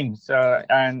big games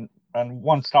and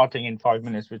one starting in 5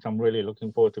 minutes, which I'm really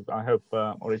looking forward to. I hope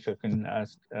Orisha can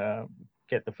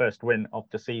get the first win of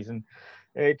the season.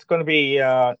 It's going to be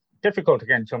difficult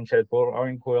against Jamshedpur.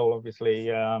 Owen Quill obviously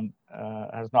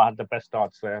has not had the best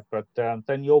starts there, but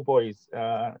then your boys,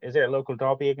 is it a local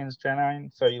derby against Chennai?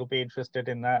 So you'll be interested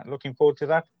in that. Looking forward to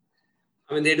that.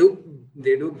 I mean, they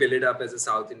do build it up as a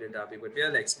South Indian derby, but we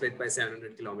are like split by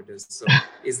 700 kilometers. So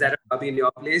is that a derby in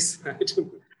your place?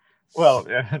 Well,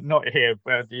 not here,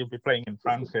 but you'll be playing in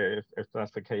France here if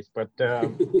that's the case. But Yeah,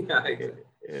 exactly.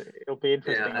 it'll be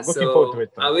interesting. Yeah, I'm looking forward to so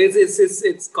it, though.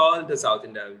 it's called the South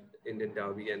Indian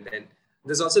Derby, and then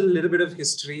there's also a little bit of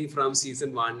history from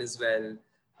season one as well.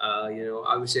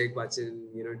 Abhishek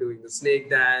Bachchan, doing the snake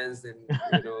dance, and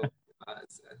uh,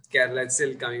 Kerala is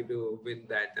still coming to win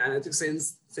that. And I think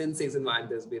since season one,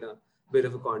 there's been a bit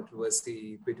of a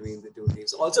controversy between the two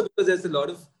teams. Also because there's a lot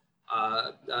of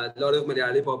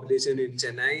Malayali population in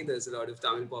Chennai. There's a lot of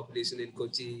Tamil population in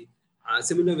Kochi.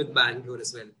 Similar with Bangalore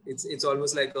as well. It's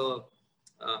almost like uh,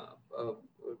 a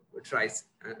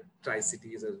tri city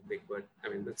is a big word. I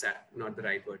mean, that's not the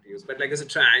right word to use, but like it's a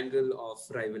triangle of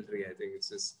rivalry. I think it's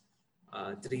just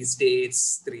three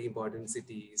states, three important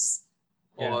cities,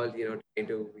 all trying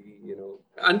to be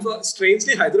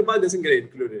strangely Hyderabad doesn't get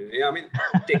included. I mean,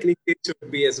 technically it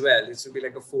should be as well. It should be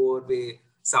like a four-way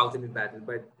South Indian battle,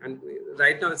 but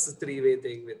right now it's a three-way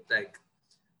thing with like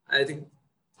I think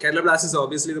Kerala Blast is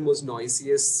obviously the most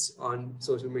noisiest on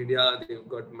social media. They've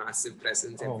got massive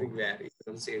presence everywhere.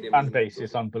 Even stadium. Fan base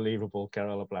is unbelievable,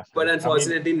 Kerala Blasters. But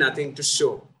unfortunately, nothing to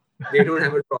show. They don't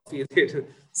have a trophy.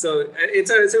 So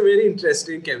it's a very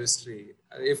interesting chemistry.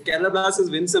 If Kerala Blasters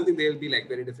win something, they'll be like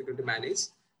very difficult to manage.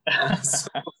 So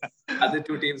other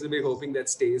two teams will be hoping that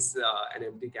stays an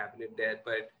empty cabinet there.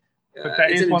 But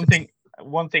there is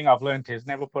one thing I've learned is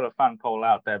never put a fan poll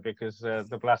out there, because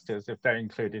the Blasters, if they're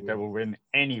included, they will win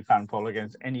any fan poll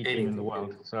against any team in the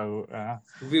world. So I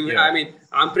mean,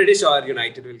 I'm pretty sure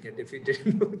United will get defeated.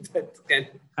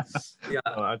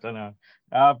 I don't know.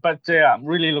 But I'm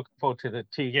really looking forward to the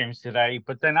two games today.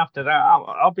 But then after that,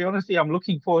 I'll be honest, I'm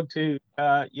looking forward to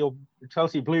your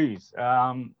Chelsea Blues.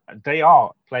 They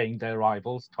are playing their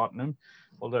rivals, Tottenham.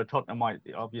 Although Tottenham might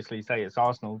obviously say it's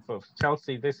Arsenal, for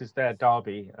Chelsea, this is their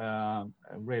derby,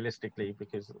 realistically,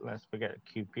 because let's forget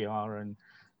QPR and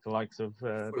the likes of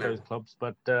those clubs.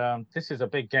 But this is a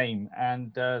big game.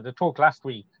 And the talk last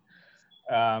week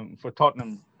for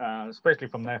Tottenham, especially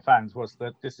from their fans, was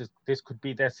that this could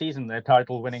be their season, their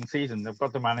title-winning season. They've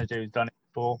got the manager who's done it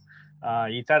before.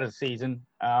 He's had a season,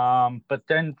 but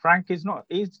then Frank is not.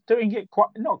 He's doing it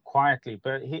not quietly,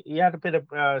 but he had a bit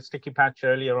of sticky patch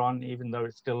earlier on, even though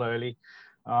it's still early.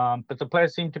 But the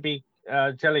players seem to be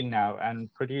gelling now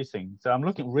and producing. So I'm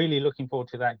really looking forward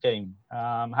to that game.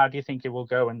 How do you think it will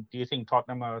go? And do you think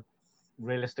Tottenham are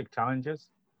realistic challengers?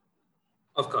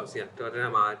 Of course, yeah.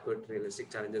 Tottenham are good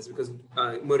realistic challengers because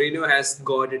Mourinho has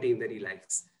got a team that he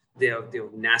likes. They're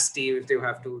nasty if they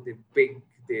have to. They're big.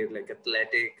 They're like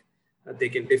athletic. They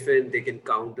can defend. They can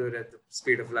counter at the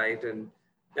speed of light. And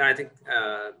I think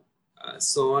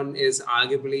Son is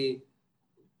arguably,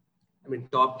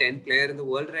 top 10 player in the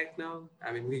world right now.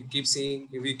 I mean, we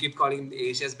keep calling him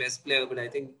Asia's best player, but I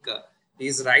think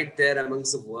he's right there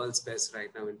amongst the world's best right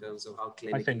now in terms of how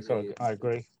clinical. I think so. I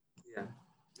agree. Yeah.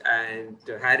 And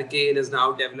Harry Kane has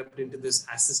now developed into this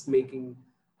assist-making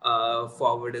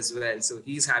forward as well. So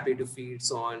he's happy to feed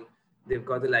Son. They've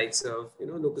got the likes of,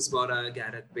 Lucas Moura,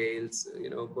 Gareth Bale,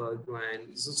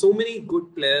 Bergwijn. So many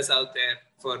good players out there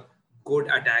for good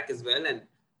attack as well, and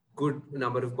good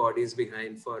number of bodies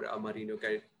behind for a Mourinho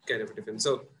kind of a defense.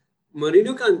 So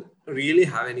Mourinho can't really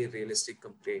have any realistic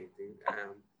complaint.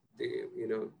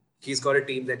 He's got a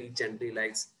team that he generally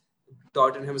likes.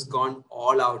 Tottenham has gone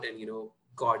all out and,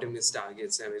 got him his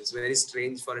targets. I mean, it's very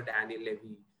strange for a Daniel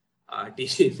Levy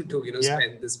team to,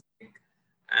 spend this big.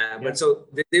 But so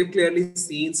they've clearly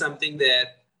seen something there,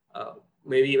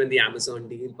 maybe even the Amazon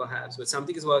deal perhaps, but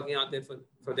something is working out there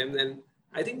for them. And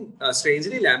I think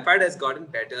strangely, Lampard has gotten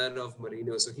better of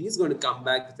Mourinho. So he's going to come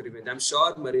back with revenge. I'm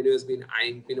sure Mourinho has been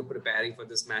preparing for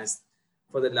this match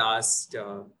for the last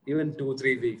even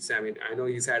 2-3 weeks. I mean, I know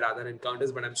he's had other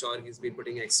encounters, but I'm sure he's been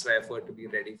putting extra effort to be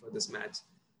ready for this match.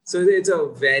 So it's a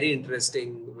very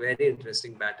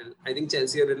interesting battle. I think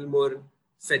Chelsea are a little more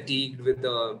fatigued with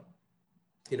the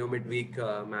midweek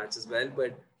match as well.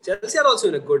 But Chelsea are also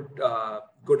in a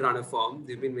good run of form.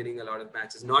 They've been winning a lot of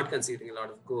matches, not conceding a lot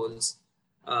of goals.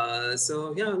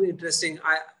 So yeah, interesting.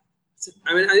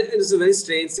 It's a very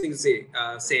strange thing to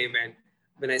say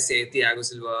when I say Thiago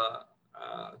Silva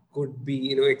could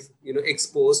be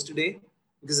exposed today,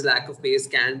 because lack of pace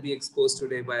can be exposed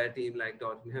today by a team like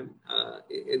Tottenham.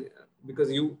 Because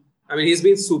he's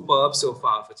been superb so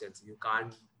far for Chelsea. You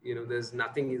can't, there's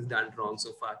nothing he's done wrong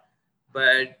so far.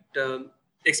 But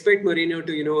expect Mourinho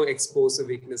to, expose the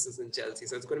weaknesses in Chelsea.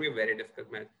 So it's going to be a very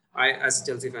difficult match. I, as a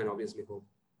Chelsea fan, obviously hope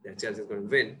that Chelsea is going to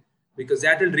win, because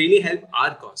that will really help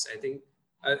our cause. I think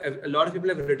a lot of people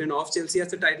have written off Chelsea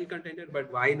as a title contender,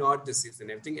 but why not this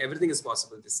season? Everything is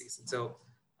possible this season. So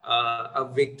a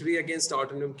victory against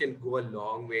Tottenham can go a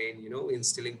long way in,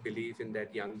 instilling belief in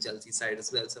that young Chelsea side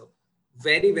as well. So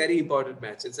very, very important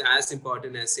match. It's as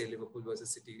important as, say, Liverpool versus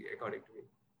City, according to me.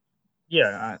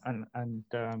 Yeah, and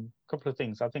couple of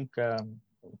things. I think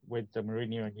with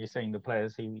Mourinho, and you're saying the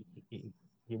players he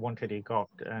wanted, he got,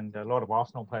 and a lot of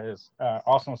Arsenal players,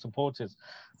 Arsenal supporters,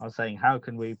 are saying, how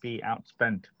can we be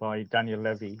outspent by Daniel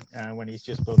Levy when he's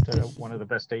just built one of the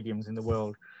best stadiums in the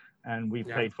world, and we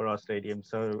Yeah, paid for our stadium.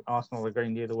 So Arsenal are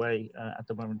going the other way at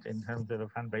the moment in terms of the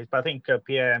fan base. But I think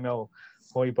Pierre-Emile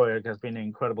Højbjerg has been an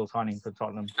incredible signing for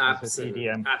Tottenham as a absolutely,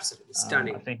 CDM. absolutely I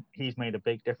stunning. think he's made a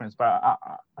big difference. But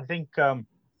I think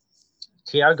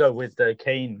Thiago with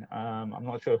Kane, I'm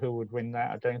not sure who would win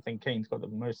that. I don't think Kane's got the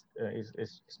most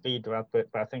his speed but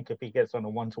I think if he gets on a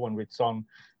one-to-one with Son,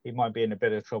 he might be in a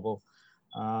bit of trouble.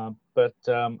 But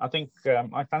I think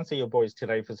I fancy your boys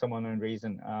today for some unknown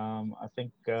reason. I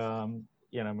think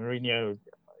Mourinho,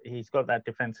 he's got that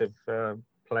defensive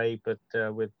play, but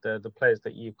with the players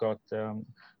that you've got,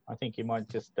 I think you might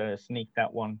just sneak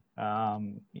that one.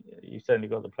 You've certainly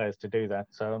got the players to do that.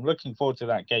 So I'm looking forward to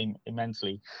that game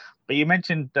immensely. But you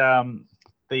mentioned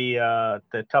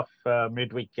the tough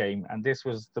midweek game, and this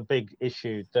was the big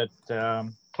issue that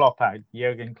Klopp had,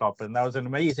 Jurgen Klopp, and that was an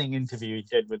amazing interview he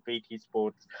did with BT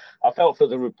Sports. I felt for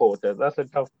the reporter. That's a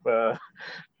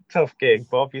tough gig,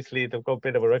 but obviously they've got a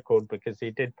bit of a record because he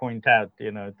did point out,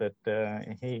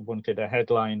 that he wanted a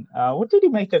headline. What did he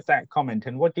make of that comment,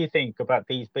 and what do you think about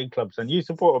these big clubs? And you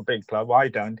support a big club, I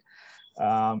don't,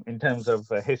 in terms of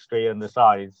history and the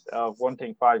size of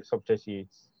wanting five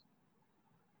substitutes.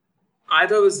 I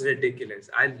thought it was ridiculous.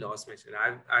 I lost my shit.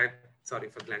 I sorry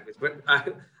for the language, but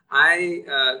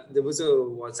there was a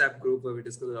WhatsApp group where we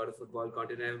discussed a lot of football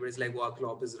content, and everybody's like, "Wow,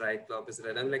 Klopp is right. Klopp is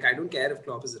right." I'm like, I don't care if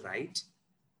Klopp is right.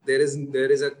 There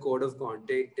is a code of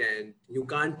conduct, and you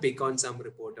can't pick on some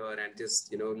reporter and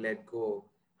just let go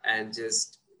and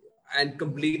just and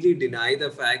completely deny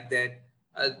the fact that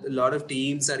a lot of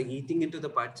teams are eating into the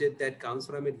budget that comes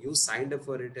from it. You signed up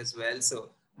for it as well, so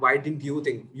why didn't you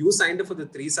think you signed up for the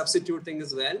three substitute thing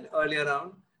as well earlier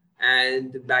on?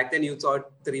 And back then you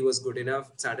thought three was good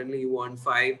enough. Suddenly you want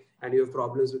five, and you have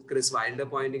problems with Chris Wilder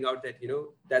pointing out that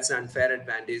that's an unfair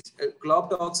advantage. Klopp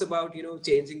talks about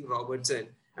changing Robertson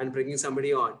and bringing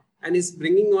somebody on, and he's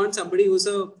bringing on somebody who's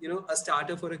a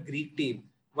starter for a Greek team,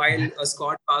 while a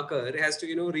Scott Parker has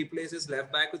to replace his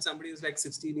left back with somebody who's like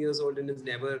 16 years old and has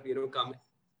never come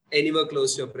anywhere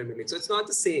close to a Premier League. So it's not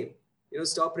the same.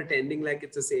 Stop pretending like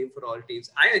it's the same for all teams.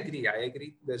 I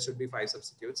agree. There should be five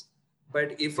substitutes.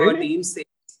 But if our Really? team says,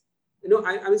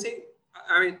 I would say,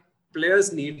 I mean,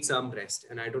 players need some rest,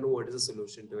 and I don't know what is the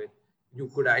solution to it. You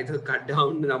could either cut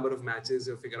down the number of matches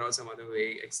or figure out some other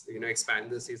way, expand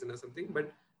the season or something.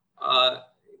 But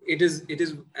it is.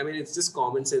 I mean, it's just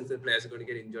common sense that players are going to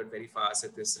get injured very fast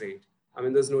at this rate. I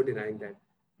mean, there's no denying that.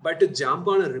 But to jump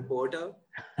on a reporter,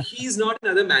 he's not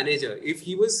another manager. If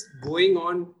he was going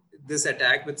on this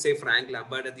attack with, say, Frank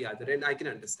Lampard at the other end, I can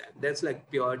understand. That's like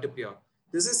pure to pure.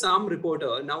 This is some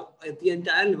reporter. Now, the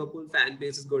entire Liverpool fan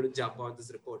base is going to jump on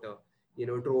this reporter,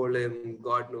 troll him,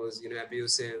 God knows,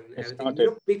 abuse him, It's everything. not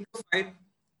it.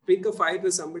 Pick a fight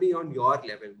with somebody on your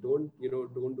level. Don't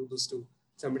do this to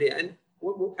somebody. And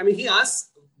I mean, he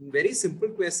asks very simple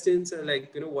questions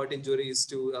like, what injuries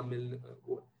to a Milner.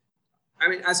 I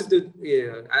mean, as if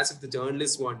the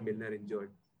journalists want Milner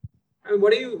injured. I mean,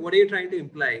 what are you trying to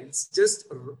imply? It's just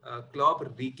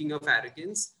Klopp reeking of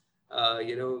arrogance,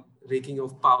 reeking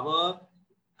of power.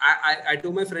 I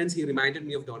told my friends he reminded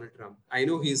me of Donald Trump. I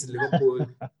know he's Liverpool,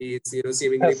 he's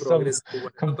seemingly That's some progressive, whatever,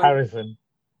 but comparison.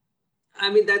 I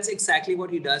mean that's exactly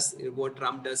what he does. What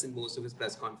Trump does in most of his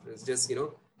press conference.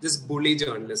 Just bully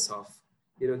journalists off.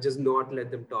 Just not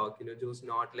let them talk. Just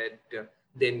not let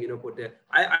them put their.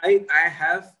 I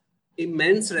have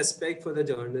immense respect for the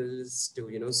journalists to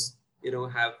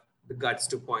have the guts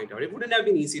to point out. It wouldn't have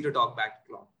been easy to talk back to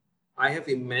Klopp. I have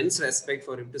immense respect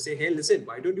for him to say, hey, listen,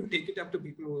 why don't you take it up to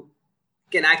people who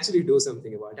can actually do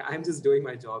something about it? I'm just doing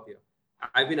my job here.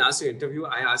 I've been asked to interview.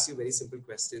 I ask you very simple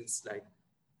questions like,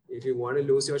 if you want to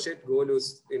lose your shit, go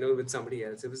lose, with somebody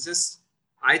else. It was just,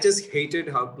 I just hated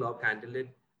how Klopp handled it.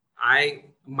 I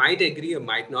might agree or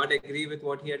might not agree with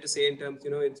what he had to say in terms,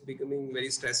 it's becoming very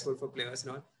stressful for players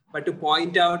now. But to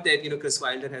point out that, Chris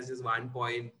Wilder has just 1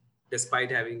 point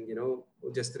despite having,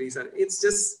 just three, it's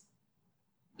just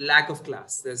lack of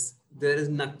class. There is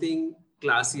nothing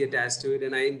classy attached to it.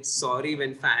 And I'm sorry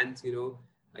when fans,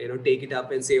 take it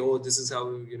up and say, oh, this is how,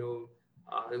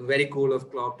 very cool of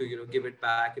Klopp to, give it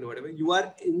back, whatever. You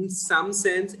are in some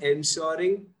sense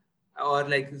ensuring or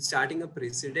like starting a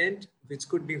precedent which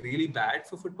could be really bad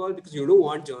for football, because you don't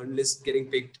want journalists getting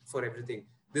picked for everything.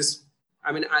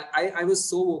 I was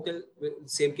so vocal.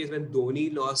 Same case when Dhoni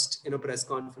lost in a press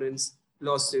conference,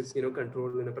 lost his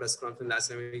control in a press conference last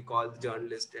time. He called the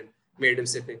journalist and made him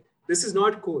sit in. This is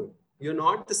not cool. You're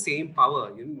not the same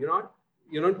power.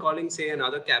 You're not calling, say,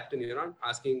 another captain. You're not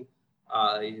asking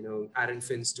Aaron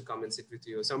Finch to come and sit with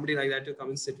you, or somebody like that to come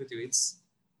and sit with you.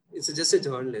 It's just a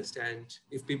journalist, and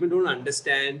if people don't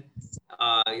understand,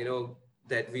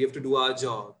 that we have to do our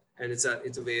job, and it's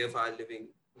a way of our living,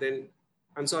 then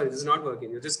I'm sorry, this is not working.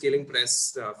 You're just killing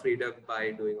press freedom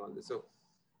by doing all this. So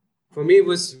for me, it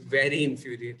was very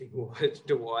infuriating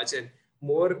to watch, and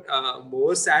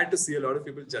more sad to see a lot of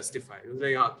people justify. It was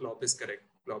like, Klopp is correct.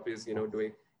 Klopp is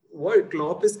doing what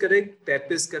Klopp is correct.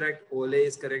 Pep is correct. Ole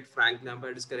is correct. Frank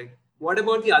Lampard is correct. What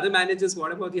about the other managers?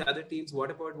 What about the other teams? What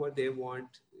about what they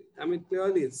want? I mean,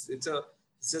 clearly, it's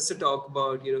just a talk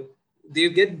about they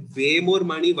get way more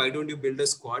money. Why don't you build a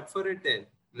squad for it then?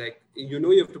 Like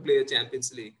you have to play a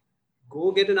Champions League.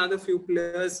 Go get another few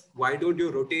players. Why don't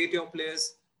you rotate your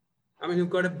players? I mean, you've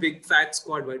got a big fat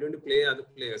squad. Why don't you play other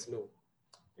players? No.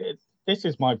 This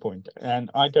is my point, and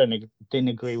I didn't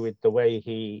agree with the way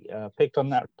he picked on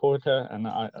that reporter, and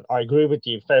I agree with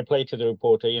you. Fair play to the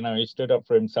reporter. He stood up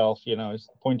for himself.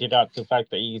 Pointed out the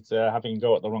fact that he's having to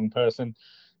go at the wrong person.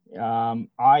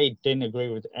 I didn't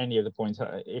agree with any of the points.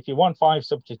 If you want 5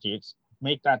 substitutes,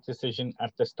 make that decision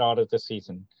at the start of the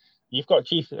season. You've got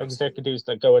chief executives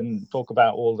that go and talk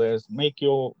about all this. Make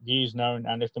your views known,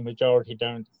 and if the majority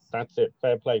don't, that's it.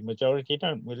 Fair play. Majority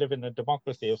don't. We live in a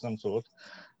democracy of some sort.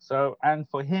 So, and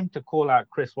for him to call out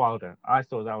Chris Wilder, I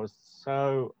thought that was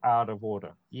so out of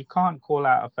order. You can't call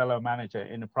out a fellow manager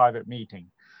in a private meeting.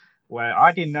 Where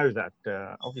I didn't know that.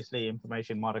 Obviously,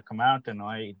 information might have come out and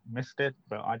I missed it,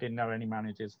 but I didn't know any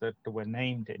managers that were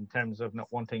named in terms of not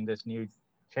wanting this new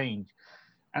change.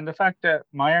 And the fact that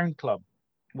my own club,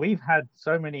 we've had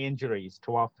so many injuries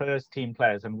to our first team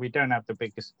players and we don't have the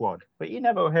biggest squad. But you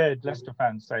never heard Leicester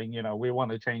fans saying, we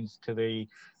want to change to the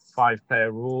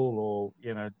 5-player rule,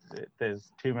 or,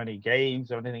 there's too many games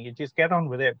or anything. You just get on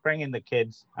with it, bring in the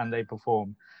kids and they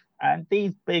perform. And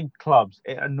these big clubs,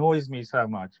 it annoys me so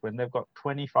much when they've got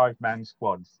 25-man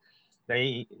squads.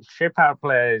 They ship out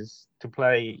players to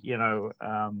play,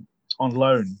 on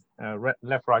loan,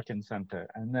 left, right, and centre,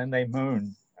 and then they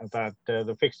moan about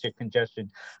the fixture congestion.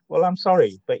 Well, I'm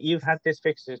sorry, but you've had this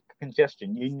fixture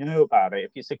congestion. You know about it.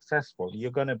 If you're successful,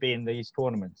 you're going to be in these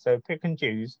tournaments. So pick and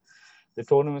choose the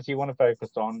tournaments you want to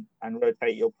focus on and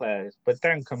rotate your players, but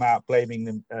don't come out blaming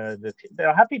them.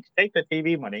 They're happy to take the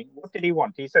TV money. What did he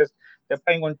want? He says they're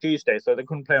playing on Tuesday, so they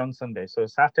couldn't play on Sunday. So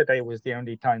Saturday was the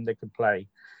only time they could play.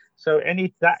 So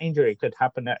that injury could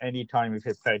happen at any time if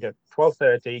it played at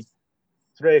 12:30,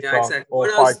 3 o'clock, exactly. Or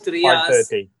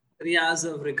 5:30. 3 hours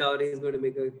of recovery is going to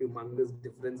make a humongous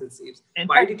difference, it seems.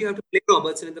 Why did you have to play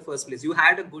Robertson in the first place? You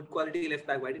had a good quality left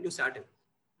back. Why didn't you start him?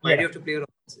 Why do you have to play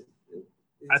Robertson?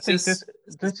 I think this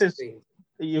is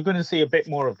you're going to see a bit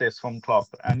more of this from Klopp,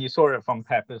 and you saw it from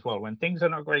Pep as well. When things are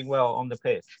not going well on the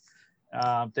pitch,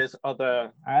 there's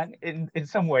other, and in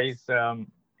some ways,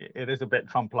 it is a bit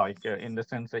Trump-like in the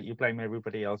sense that you blame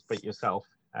everybody else but yourself,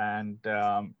 and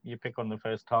you pick on the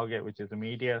first target, which is the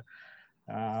media.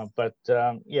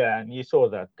 And you saw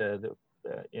that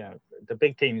the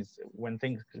big teams, when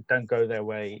things don't go their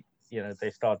way,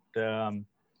 they start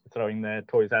throwing their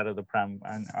toys out of the pram.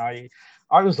 And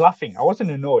I was laughing. I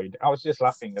wasn't annoyed. I was just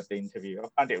laughing at the interview. I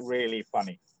found it really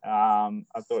funny. I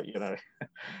thought,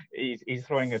 he's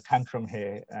throwing a tantrum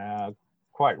here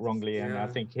quite wrongly, and I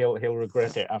think he'll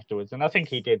regret it afterwards. And I think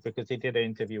he did, because he did an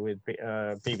interview with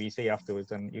BBC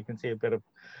afterwards, and you can see a bit of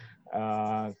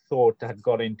thought had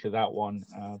got into that one,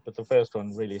 but the first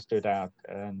one really stood out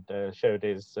and showed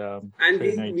his and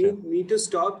we need to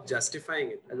stop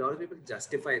justifying it. A lot of people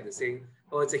justify this, saying,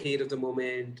 oh, it's a heat of the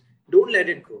moment, don't let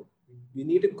it go. We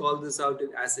need to call this out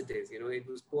as it is. It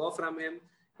was poor from him.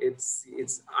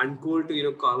 It's uncool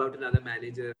to call out another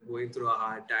manager going through a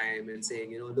hard time and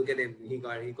saying, look at him, he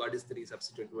got his 3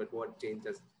 substitute, but what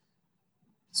changes?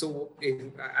 So,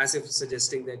 as if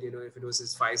suggesting that, if it was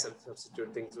his 5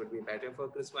 substitute, things would be better for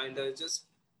Chris Wilder.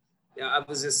 I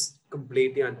was just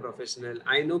completely unprofessional.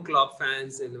 I know Klopp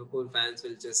fans and Liverpool fans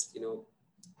will just,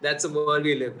 that's the world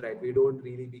we live, right? We don't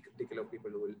really be critical of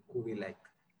people who we like.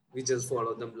 We just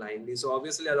follow them blindly. So,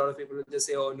 obviously, a lot of people will just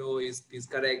say, oh, no, he's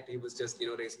correct. He was just,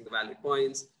 raising the valid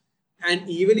points. And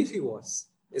even if he was,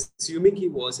 assuming he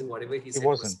was in whatever he said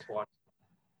was spot.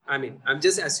 I mean, I'm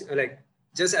just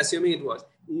assuming it was.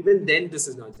 Even then, this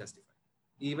is not justified.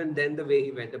 Even then, the way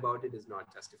he went about it is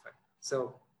not justified.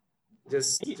 So,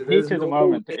 Just Heat there's of the no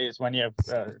moment is when you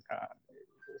have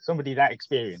somebody that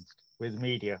experienced with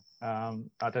media.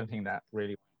 I don't think that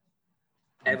really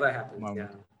ever happens. Yeah.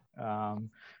 moment.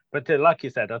 But like you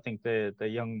said, I think the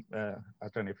young, I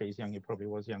don't know if he's young, he probably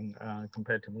was young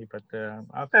compared to me, but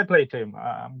fair play to him.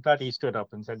 I'm glad he stood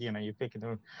up and said, you know, you're picking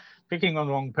on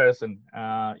the wrong person.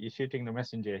 You're shooting the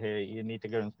messenger here. You need to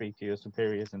go and speak to your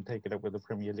superiors and take it up with the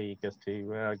Premier League as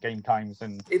to game times.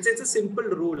 And It's a simple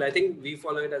rule. I think we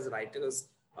follow it as writers.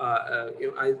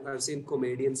 I've seen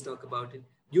comedians talk about it.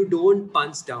 You don't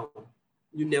punch down.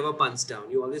 You never punch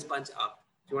down. You always punch up.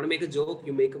 If you want to make a joke,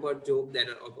 you make about joke that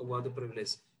are about the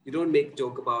privilege. You don't make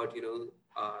joke about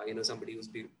somebody who's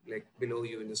like below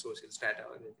you in the social strata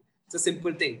or anything. It's a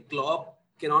simple thing. Klopp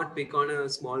cannot pick on a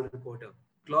small reporter.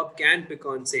 Klopp can pick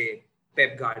on, say,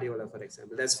 Pep Guardiola, for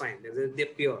example. That's fine. They're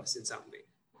peers in some way.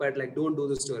 But like, don't do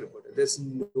this to a reporter. There's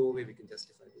no way we can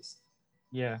justify this.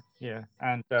 yeah,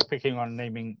 and picking on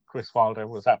naming Chris Wilder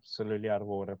was absolutely out of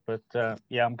order. But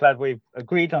yeah, I'm glad we've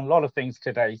agreed on a lot of things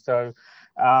today. So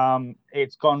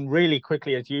it's gone really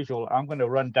quickly as usual. I'm going to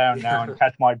run down now and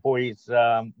catch my boys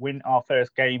win our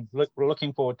first game. We're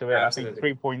looking forward to it. Absolutely. I think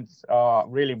 3 points are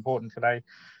really important today.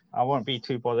 I won't be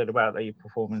too bothered about the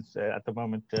performance at the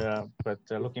moment, but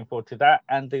looking forward to that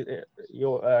and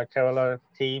your Kerala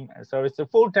team. So it's a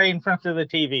full day in front of the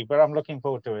TV, but I'm looking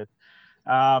forward to it.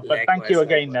 But thank you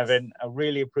again, Nevin. I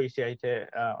really appreciate it.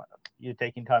 You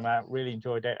taking time out. Really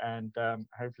enjoyed it, and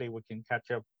hopefully we can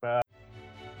catch up